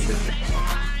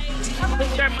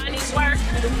 Put your money's worth.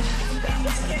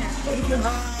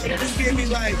 Just give me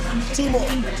like 2 more.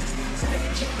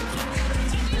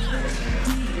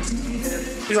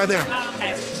 He's right there.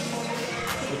 Okay.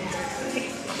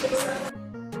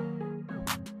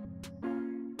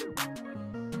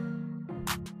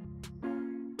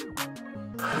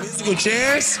 Musical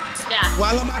chairs. Yeah.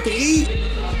 While I'm out to eat.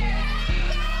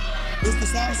 This the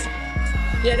sauce?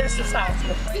 Yeah, that's the sauce.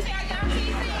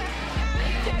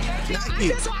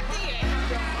 Nike.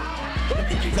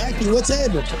 Nike, what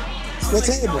table? What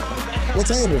table? What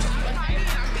table?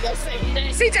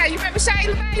 CJ, you remember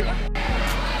Shayla, baby?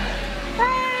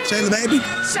 Shayla, baby?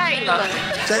 Shayla.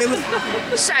 Shayla?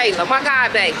 Shayla, my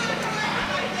God, baby.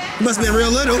 You must have been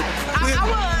real little. I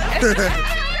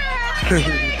was.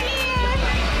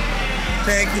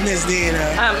 Thank you, Miss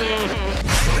Dina.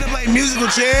 We're gonna play musical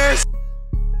chairs.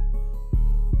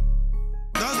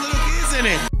 Those little kids in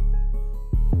it.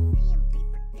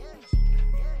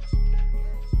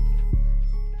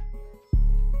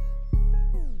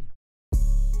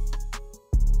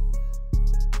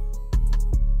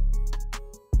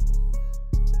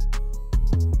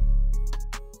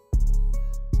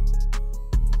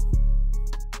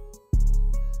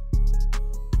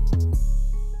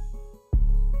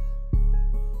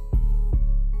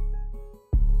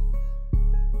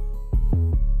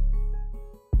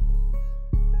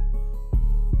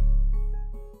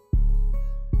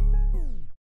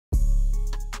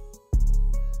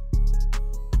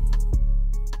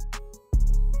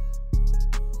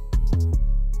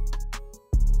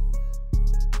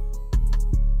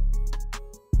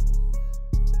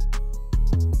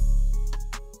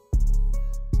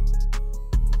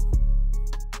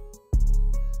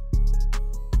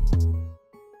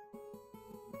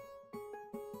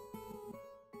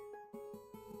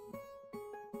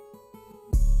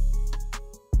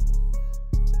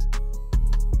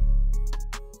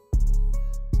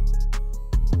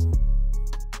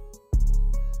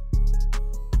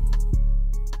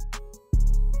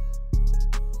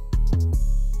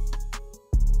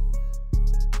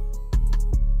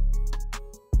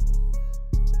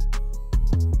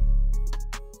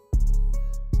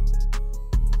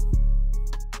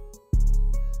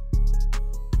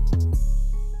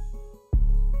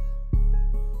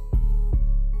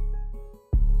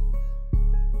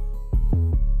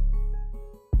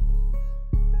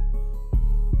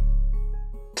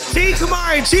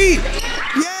 Camari, cheat!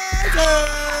 Yes, sir!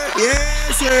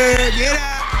 Yes, sir! Get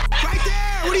out! Right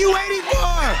there! What are you waiting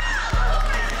for?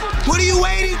 What are you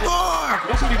waiting for?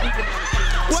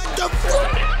 What the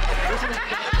fuck?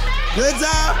 Good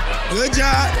job! Good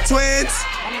job, twins!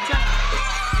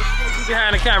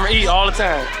 Behind the camera, eat all the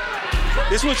time.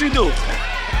 This is what you do.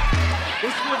 This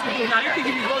is what you do. Now you think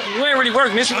you be working. You ain't really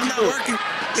working. This is what I'm you not do. working.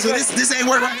 So this ain't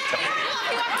working right here.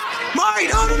 Mari,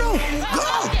 no!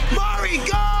 Go! Mari,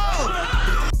 go!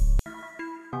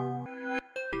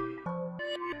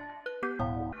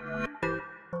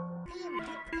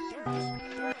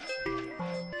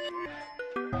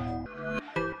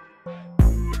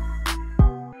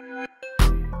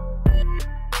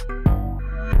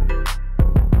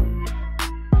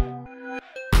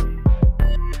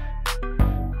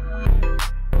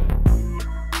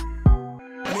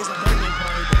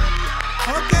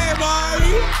 Okay,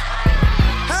 Mari.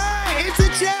 Hey, it's a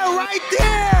chair right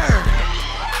there.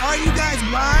 Are you guys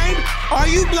blind? Are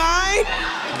you blind?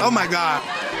 Oh my God.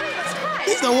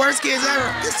 These are the worst kids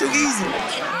ever. It's too easy.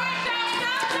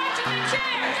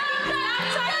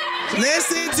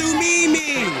 Listen to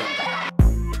Mimi.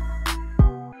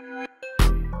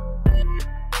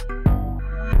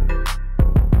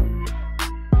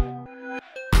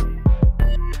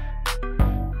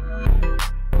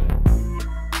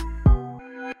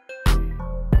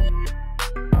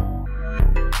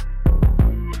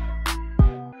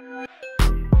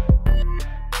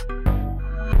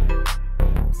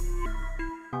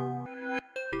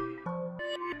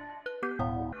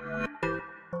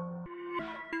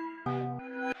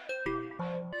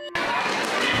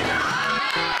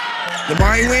 The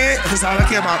Mari win, that's all I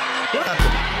care about. What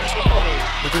happened?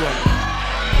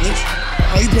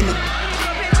 Oh, you putting it.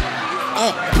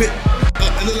 Oh, it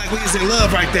looked like we was in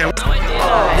love right there.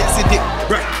 Yes, it did.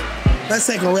 Right. Let's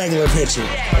take a regular picture.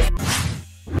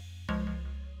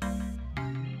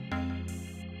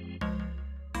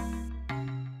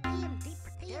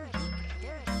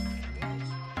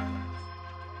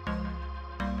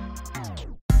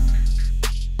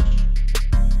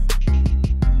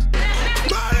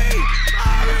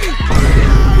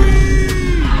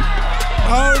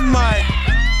 Oh my.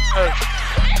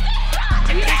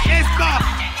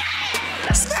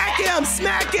 Smack him!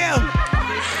 Smack him!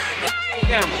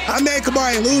 I made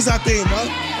Camari lose, I think, bro.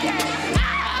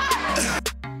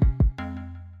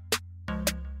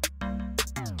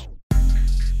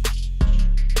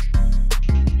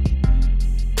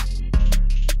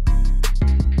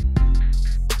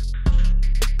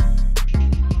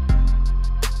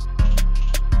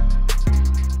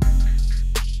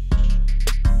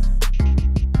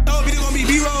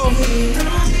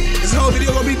 This whole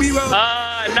video gonna be B-roll.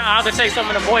 Nah, I could take some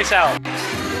of the voice out.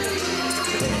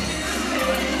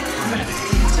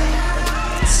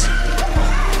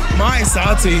 Mine's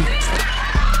salty.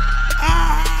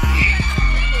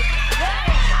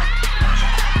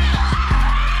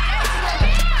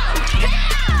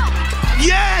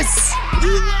 Yes!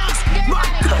 You lost!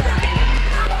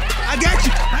 I got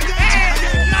you! I got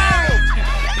you!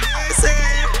 Yes, sir!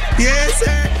 Yes,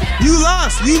 sir! You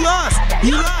lost! You lost!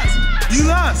 You lost! You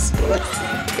lost!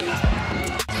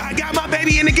 I got my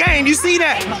baby in the game. You see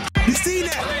that? You see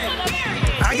that?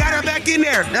 I got her back in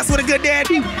there. That's what a good dad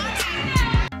do.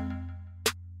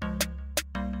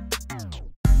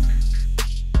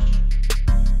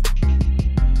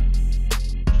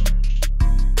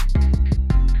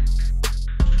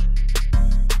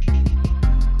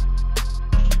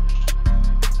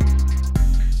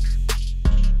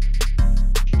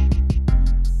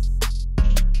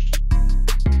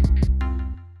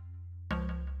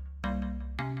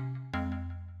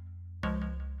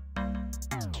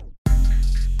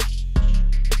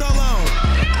 So long.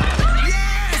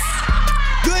 Yes!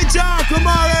 Good job,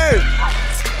 Camari!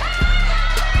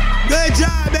 Good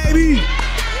job, baby!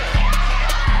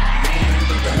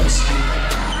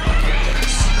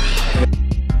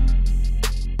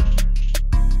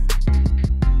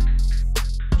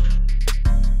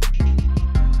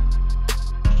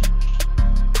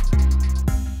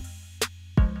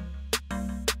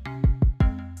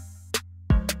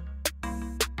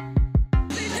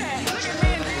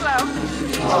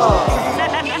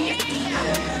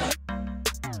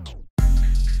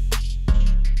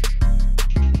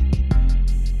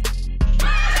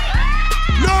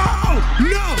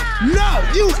 No,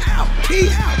 you out. He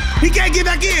out. He can't get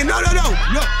back in. No.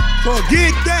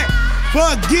 Forget that.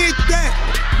 Forget that.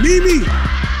 Mimi.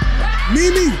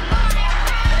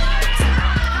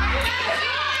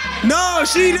 No,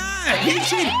 she not. He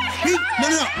cheated.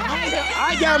 No.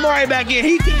 I got Mari back in.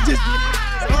 He can't just.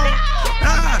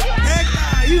 Heck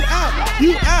nah. You out.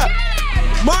 You out.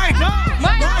 Mari, go.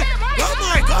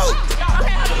 Mari, go.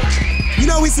 You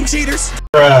know we some cheaters.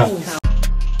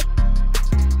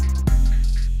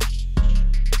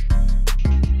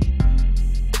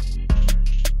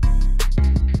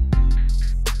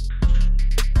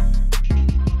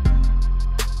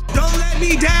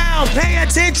 Me down, pay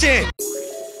attention.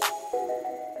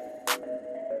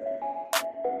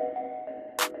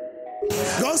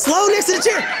 Go slow next to the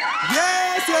chair.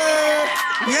 Yes, sir.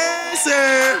 Yes,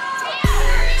 sir.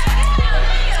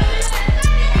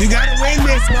 You gotta win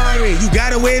this, Mari. You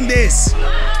gotta win this.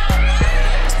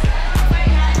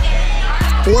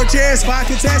 4 chairs, 5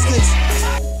 contestants.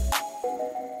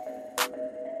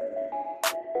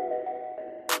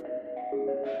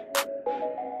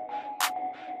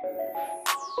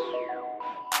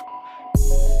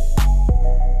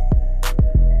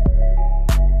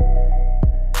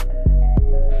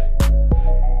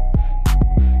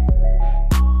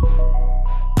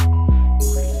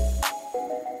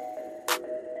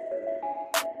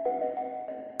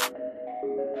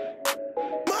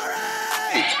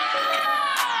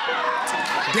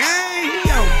 Dang,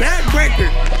 yo, backbreaker.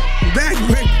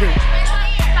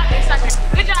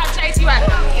 Good job, Chase. You out.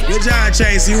 Good job,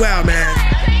 Chase. You out, man.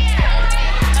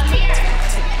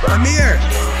 Amir.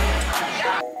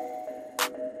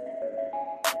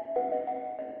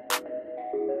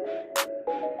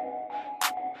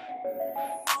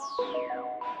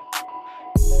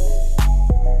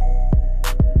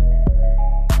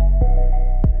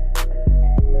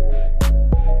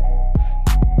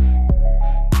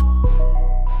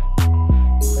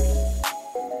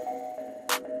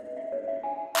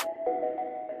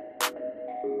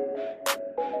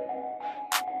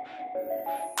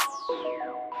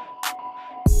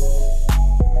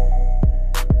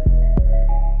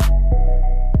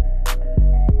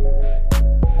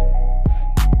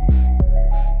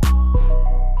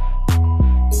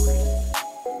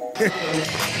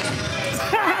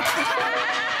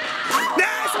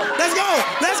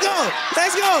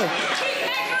 Let's go.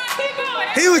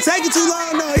 He was taking too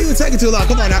long. No, he was taking too long.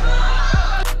 Come on now.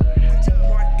 Good job,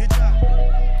 Mark. Good job.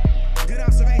 Good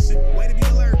observation. Way to be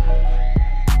alert.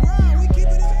 Bro, we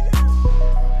keeping it in there.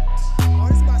 Oh,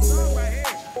 this is my song right here.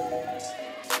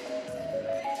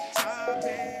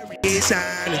 Strawberry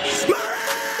shining.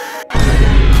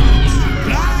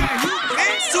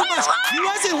 You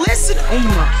wasn't listening. Oh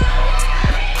my.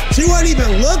 She wasn't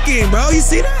even looking, bro. You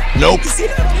see that? Nope. You see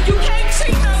that? You can't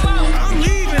see no more. I'm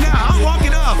leaving now. I'm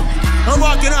walking off. I'm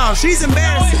walking off. She's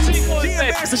embarrassed. She's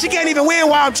embarrassed. She can't even win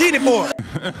while I'm cheating for her.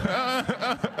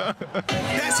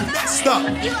 That's messed up.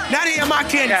 Now they in my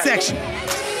candy section.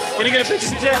 Can you get a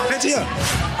picture? Picture here.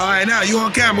 All right, now you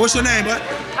on camera. What's your name, bud?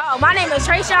 Oh, my name is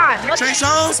Trey Sean. Trey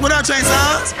Songz? What up, Trey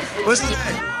Songz? What's your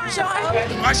name? Sean.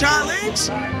 Marshawn Lynch?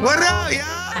 What up, y'all?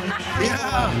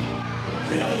 Yeah.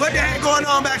 What the heck going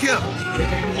on back here?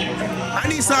 I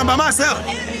need something by myself.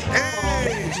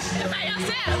 Hey.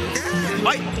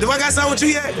 Wait, do I got something with you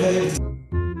yet?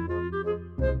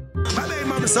 My baby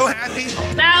mama's so happy.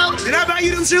 No. Did I buy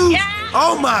you them shoes? Yeah.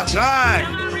 Oh my God.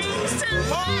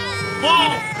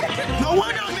 Whoa. No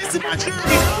wonder I'm missing my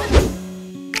jersey.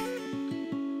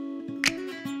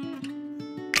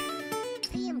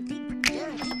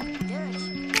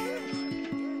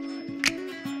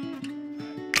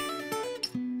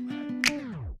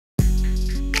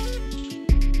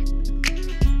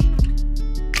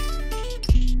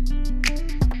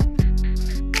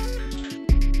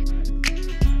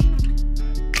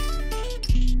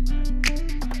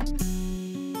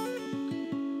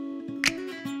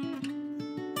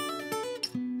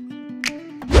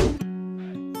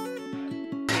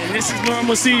 This is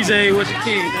normal CJ with the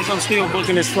kid. That's I'm still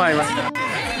booking this flight right now.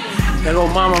 That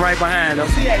old mama right behind him.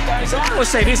 So I would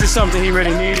say this is something he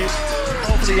really needed.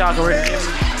 Hopefully y'all can really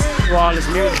do all this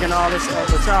music and all this stuff,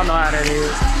 but y'all know how that is.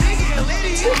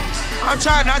 I'm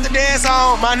trying not to dance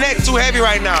on. My neck too heavy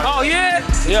right now. Oh yeah?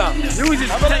 Yeah. You was just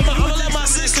I'm gonna let my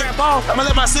sister. I'm gonna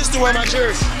let my sister wear my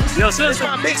jersey. Your This sister?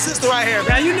 my big sister right here.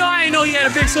 Now you know I ain't know he had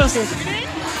a big sister.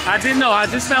 I didn't know. I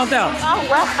just found out. Oh,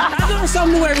 wow. I'm doing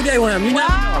something new every day with him. You never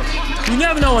know. You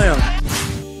never know him.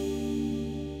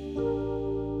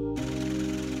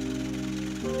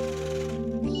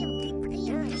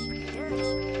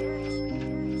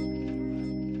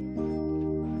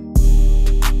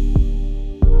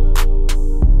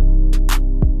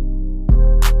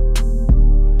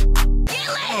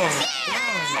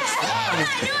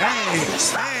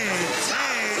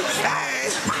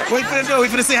 What you finna do? We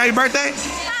finna sing happy birthday?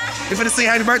 You finna sing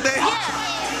happy birthday?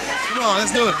 Come on,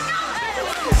 let's do it.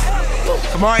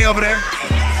 Camari over there.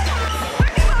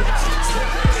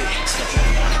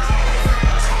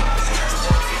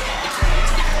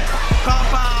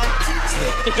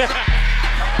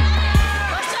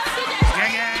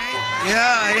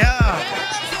 Yeah.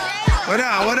 What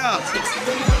up?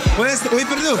 What you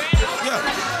finna do? Yeah.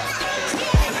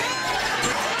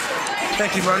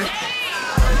 Thank you, buddy.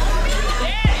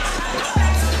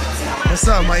 What's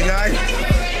up, my guy?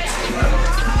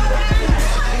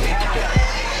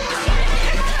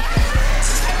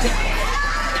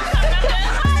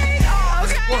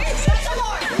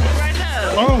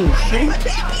 Oh, shit.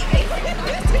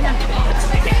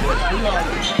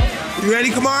 You ready,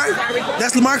 Camari?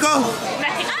 That's LaMarco?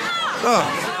 Oh.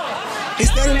 He's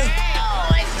standing there.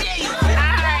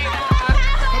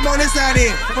 Come on this side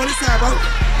in. Come on this side, bro.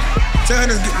 Tell her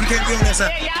you can't be on that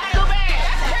side.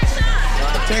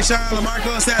 Trey Sean,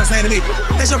 LaMarco, and Saturday saying to me,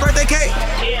 that's your birthday cake?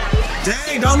 Yeah.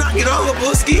 Dang, don't knock it over,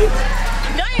 Booski.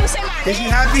 Don't even say my name. Is she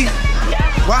happy?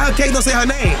 Yeah. Why her cake don't say her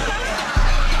name?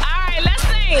 Alright, let's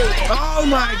sing. Oh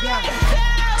my God.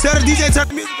 Tell the DJ, turn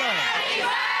the music on.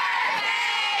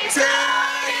 Tell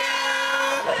you,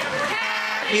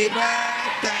 happy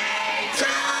birthday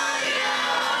to you.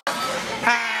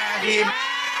 Happy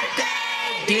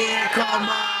birthday, dear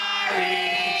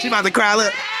Camari. She about to cry,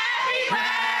 look.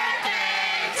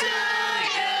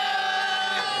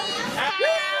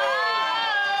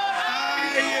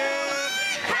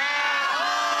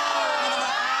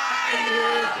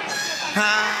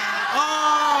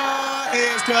 How old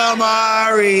is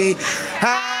Camari?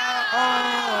 How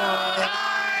old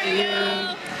are you?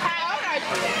 How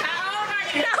old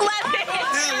are you? 11.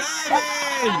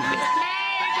 11.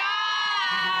 May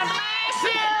God bless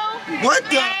you. What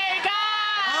the? May God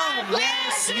Oh,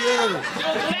 bless you.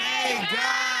 May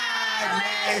God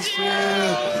bless you.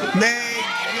 May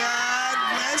God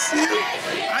bless you.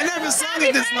 I never sang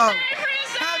it this long.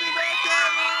 Happy birthday.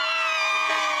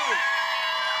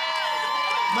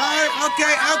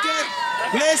 Okay.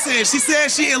 Listen, she said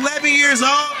she 11 years old.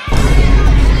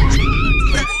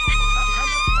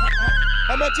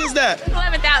 How much is that?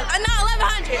 11,000. No,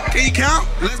 1,100. Can you count?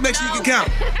 Let's make sure you can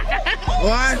count.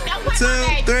 1,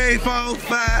 2, 3, 4, 5.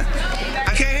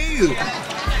 I can't hear you.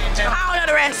 I don't know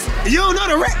the rest. You don't know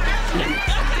the rest.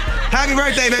 Happy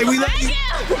birthday, baby. We love you.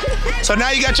 So now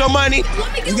you got your money.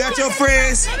 You got your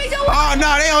friends. Oh, no,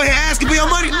 they on here asking for your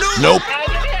money. No. Nope.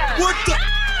 What the?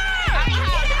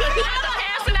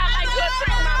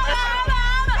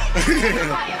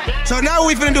 So now what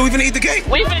we finna do? We finna eat the cake?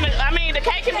 The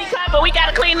cake can be cut, but we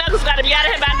gotta clean up. It's gotta be out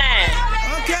of here by 9.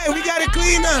 Okay, we gotta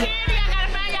clean up. I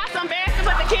gotta find y'all some bags to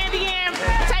put the candy in.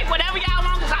 Take whatever y'all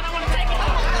want, because I don't want to take it.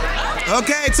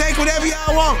 Okay, take whatever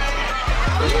y'all want.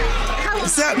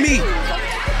 Except me.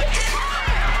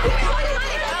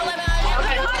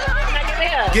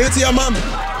 Give it to your mama.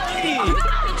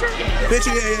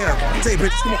 Picture, yeah. Take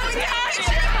pictures, come on.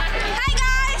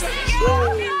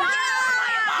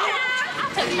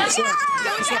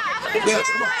 Yeah,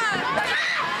 come on.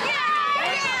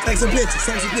 Take some pictures,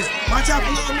 Watch out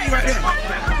for little me right there.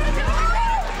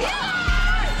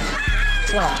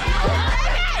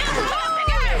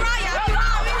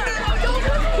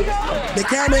 The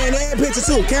camera in every picture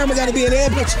too. Camera gotta be in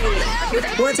every picture.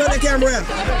 Go ahead, turn the camera out.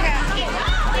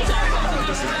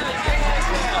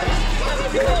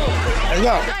 Let's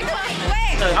go.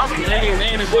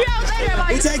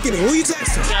 Who taking it? Who you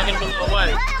texting?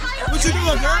 What you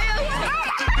doing, girl?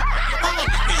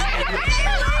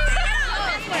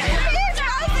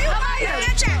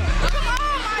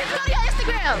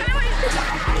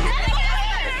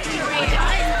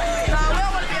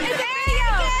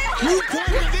 You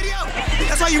recording the video?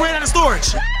 That's why you ran out of storage.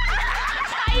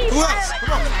 Who else?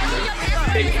 Come on.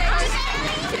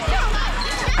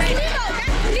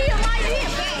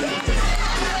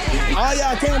 All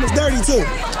y'all cameras dirty too.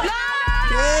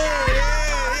 Yeah.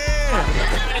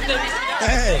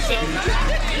 Hey.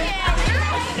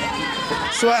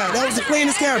 Swag, that was the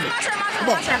cleanest camera. Come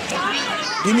on.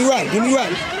 Give me right.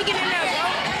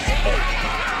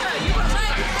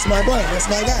 That's my boy. That's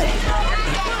my guy.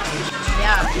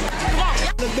 Yeah.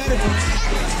 Look better.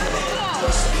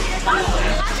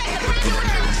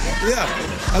 Yeah.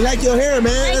 I like your hair,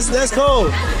 man. That's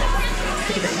cool.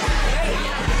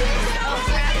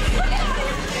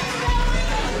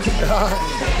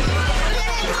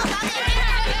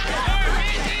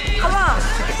 Come on.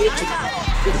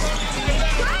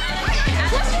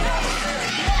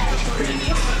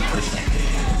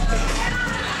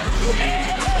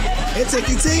 It took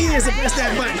you 10 years to press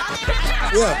that button.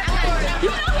 Yeah.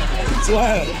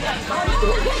 Swag.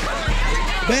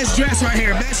 Best dress right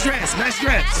here. Best dress.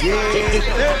 Yeah.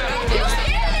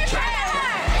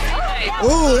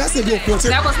 Ooh, that's a good picture.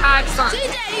 That was hot son.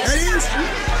 That is?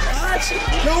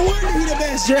 No wonder he the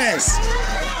best dressed.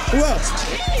 Who else?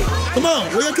 Come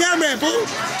on, where your camera at, fool?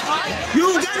 You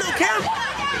don't got no camera.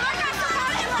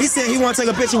 He said he want to take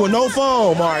a picture with no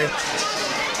phone, Mario.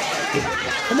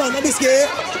 Come on, don't be scared.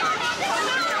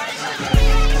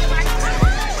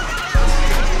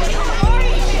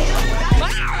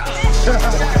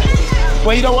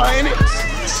 Well, you don't want it?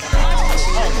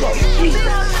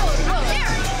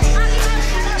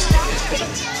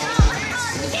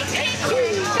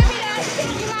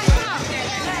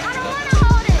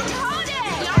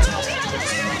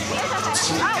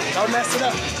 Don't mess it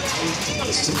up.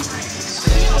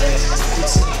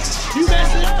 You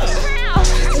messed it up.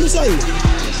 Let me show you.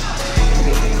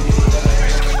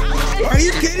 Are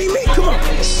you kidding me? Come on.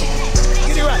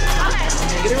 Get it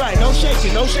right. No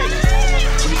shaking. No,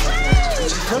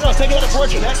 take it on the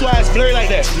portrait. That's why it's blurry like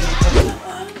that.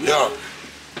 Yeah.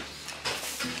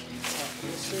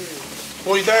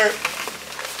 43rd.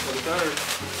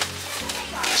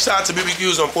 Shout out to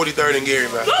BBQs on 43rd and Gary,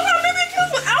 man.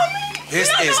 This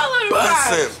is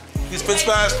bussin'. You spent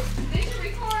spies?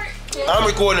 I'm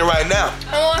recording it right now.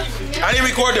 I didn't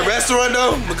record the restaurant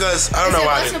though because I don't know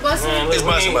why. It's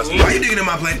bussin'. Why you digging in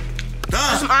my plate?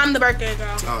 Huh? I'm the birthday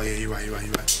girl. Oh yeah, you're right.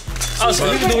 Oh, so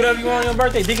you can do whatever you want on your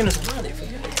birthday, digging us money.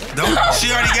 Don't.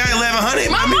 She already got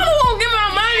 1,100. My mama won't give me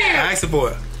my money. I asked her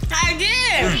for it. I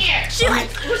did. She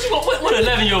like, what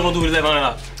 11-year-old gonna do with $1,100?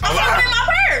 I'm gonna in my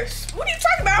purse. What are you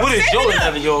talking about? What is your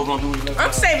 11-year-old gonna do with $11?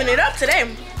 I'm saving it up today.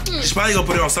 She's probably gonna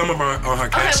put it on some of her on her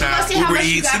cash out. Uber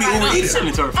Eats. She be Uber Eats. Send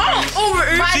it to her friends. Uber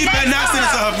Eats. She better not send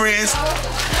it to her friends.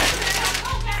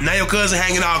 Now your cousin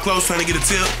hanging all close trying to get a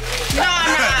tip. No,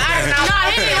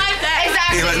 he ain't like that.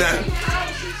 Exactly. He ain't like that.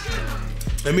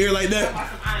 Amir like that?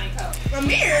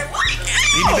 Amir? What?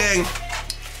 He be begging.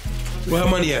 Where her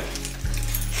money at?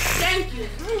 Thank you.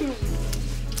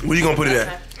 Where you gonna put it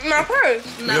at? My purse.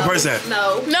 Where your purse at?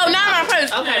 No. No, not my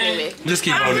purse. Okay. Just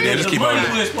keep holding it. Just keep holding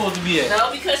Where it. it's supposed to be at? No,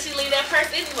 because she leave that purse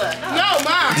anywhere. No,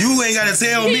 Mom. You ain't gotta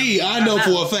tell me. I know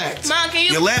for a fact. Mom, can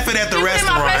you? You left it at the you put it in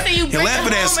my restaurant. purse and You bring left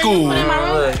it home at and school. You put it in my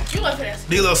room. You left it at school.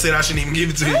 D-Lo said I shouldn't even give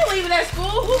it to I you. didn't leave it at school.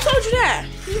 Who told you that?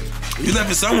 You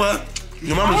left it somewhere.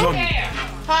 Your mama told me.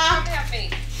 Huh?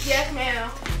 Yes,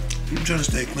 ma'am. I'm trying to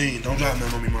stay clean. Don't drop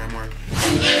nothing on me, Mark.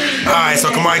 Alright, so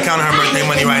Camari counting her birthday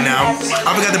money right now.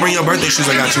 I forgot to bring your birthday shoes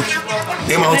I got you.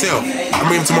 They're in my hotel. I'm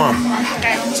bringing them tomorrow.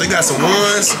 Okay. So you got some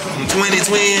ones, some twins.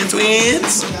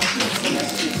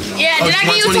 Yeah, Oh, did I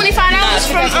you give you want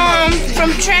 $25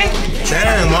 from Trey?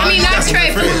 Damn, Mom. I mean, you got not some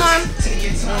Trey, good friends. Mom.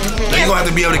 Now you gonna have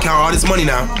to be able to count all this money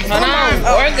now.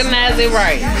 Organize it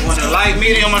right. Light,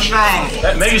 medium, or strong?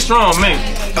 Make it strong, man.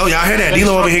 Oh, y'all hear that?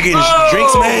 D-Lo over here getting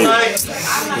drinks, man.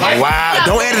 Wow.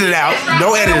 Don't edit it out.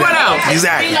 Don't edit it out.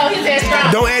 Exactly.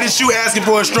 Don't edit you asking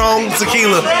for a strong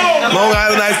tequila. Long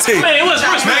Island iced tea. Man, it was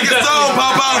Make it so,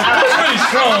 Papa. It's pretty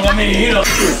strong. I mean, you know.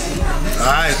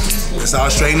 Alright. Let's all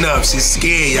straighten up. She's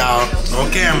scared, y'all.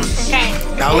 On camera. Okay.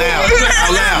 Out loud.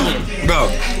 Out loud. Go.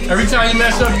 Every time you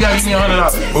mess up, you gotta give me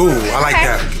 $100. Ooh, I like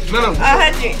that.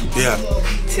 100, Yeah.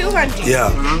 200, Yeah.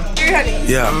 300,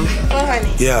 Yeah. 400,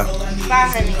 Yeah.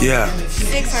 500, Yeah.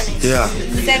 600, Yeah.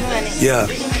 700, Yeah.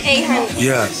 800,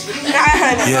 Yeah.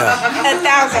 900, Yeah.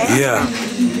 1,000. Yeah.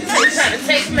 Trying to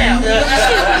take me out.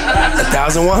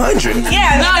 1,100.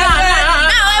 Yeah. No,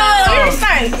 let me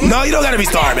start. No, you don't gotta be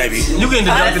starved, baby. You getting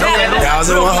deducted.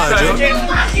 1,100.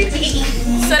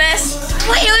 So that's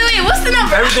wait. What's the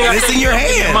number? Everything I It's say in your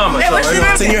hand. Mama, so what's the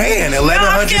number? It's in your hand.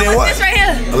 1,100 and what? This right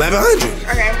here. 1,100.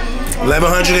 Okay.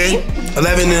 1,100 and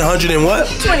 1,100 and what?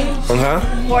 20,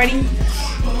 40,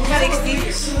 60,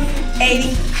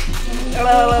 80.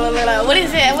 What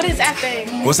is it? What is after?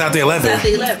 What's out there? 11.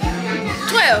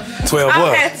 12. 12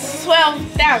 what? Okay,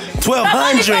 12,000.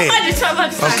 1,200.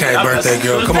 1,200. Okay, birthday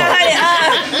girl, come on.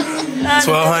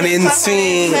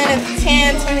 1,210.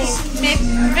 10, 20,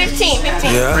 15.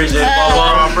 Yeah. appreciate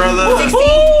it, brother. 16,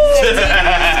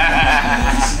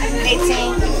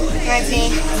 18,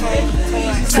 19, 20,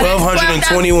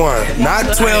 1,221.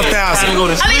 Not 12,000. Time to go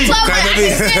to I mean, sleep.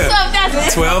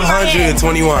 12,000.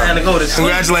 1,221. Time to go to sleep.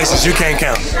 Congratulations, you can't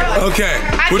count. Okay.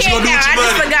 What you gonna do with your I just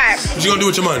money? forgot. What you gonna do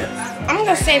with your money? I'm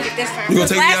gonna save it this time. You gonna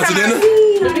take me out to dinner?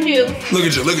 Look at you. Look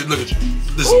at you.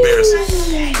 This is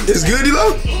embarrassing. It's good,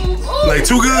 D-Lo? Like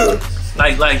too good?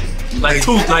 Like Get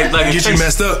you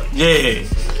messed up? Yeah.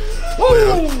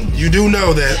 Well, you do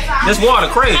know that This water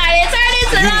crazy. I didn't turn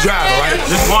into you the driver, right?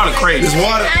 This water crazy. This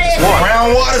water,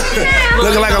 brown water,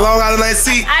 looking like a Long Island iced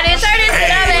tea. I didn't turn into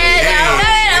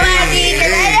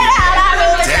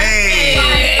Dang.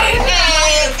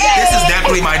 This is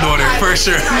definitely my daughter, for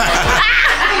sure.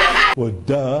 Well,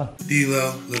 duh.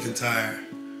 D-Lo looking tired.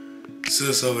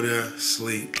 Sis over there,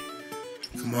 asleep.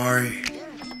 Camari,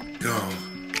 gone.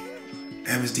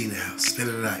 Evan's D in the house,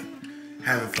 spending the night,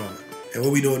 having fun. And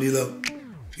what we doing, D-Lo?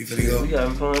 You finna go? We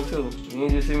having fun too. You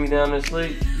ain't just see me down there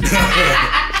asleep. Shit,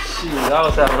 I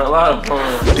was having a lot of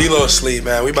fun. D-Lo asleep,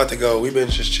 man. We about to go. We've been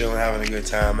just chilling, having a good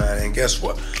time, man. And guess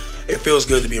what? It feels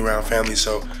good to be around family.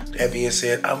 So that being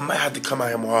said, I might have to come out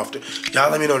here more often. Y'all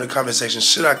let me know in the comment section,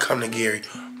 should I come to Gary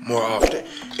more often?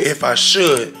 If I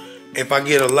should, if I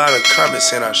get a lot of comments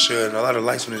saying I should and a lot of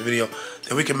likes on this video,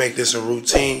 then we can make this a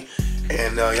routine.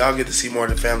 And y'all get to see more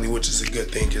of the family, which is a good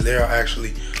thing because they are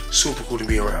actually super cool to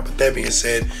be around. But that being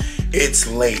said, it's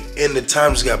late and the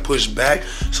times got pushed back,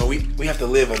 so we have to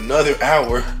live another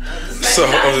hour so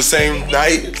on the same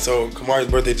night. So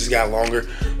Kamari's birthday just got longer,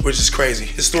 which is crazy.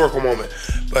 Historical moment.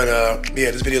 But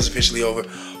yeah, this video is officially over.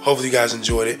 Hopefully you guys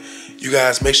enjoyed it. You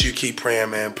guys make sure you keep praying,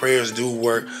 man. Prayers do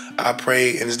work. I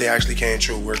prayed and this day actually came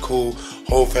true. We're cool,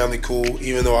 whole family cool,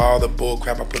 even though all the bull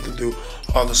crap I put them through,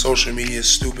 all the social media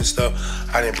stupid stuff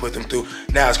I didn't put them through.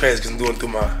 Now it's crazy because I'm doing it through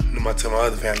my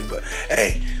other family. But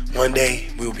hey, one day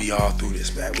we'll be all through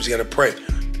this, man. We just gotta pray.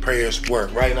 Prayers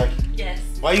work, right, Nike? Yes.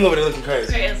 Why you over there looking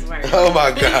crazy? Prayers work. Oh my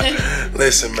God.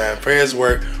 Listen, man, prayers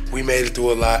work. We made it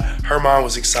through a lot. Her mom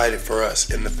was excited for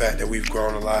us in the fact that we've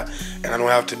grown a lot. And I don't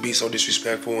have to be so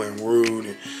disrespectful and rude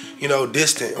and, you know,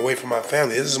 distant away from my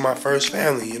family. This is my first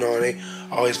family, you know, and they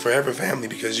always forever family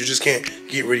because you just can't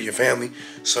get rid of your family.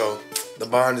 So the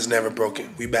bond is never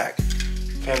broken. We back.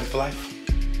 Family for life.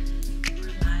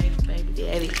 Life, baby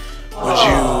daddy. Would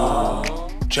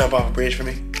you jump off a bridge for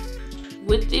me?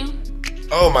 With you?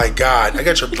 Oh my God, I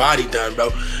got your body done, bro.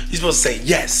 You supposed to say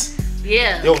yes.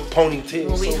 Yeah. Your ponytail.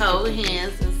 When we so hold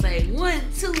hands and say 1,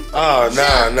 2, Oh,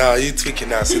 nah, you tweaking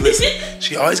now. See, listen,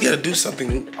 she always gotta do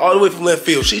something all the way from left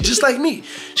field. She just like me.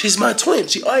 She's my twin.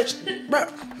 She always, bro.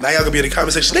 Now y'all gonna be in the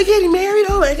comment section. They getting married?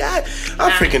 Oh my God.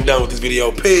 I'm freaking done with this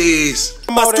video. Peace.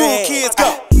 My school kids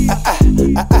go.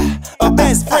 My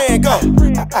best friend go.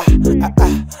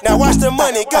 Now watch the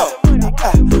money go.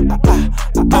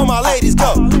 All my ladies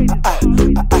go.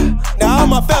 Now all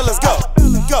my fellas go.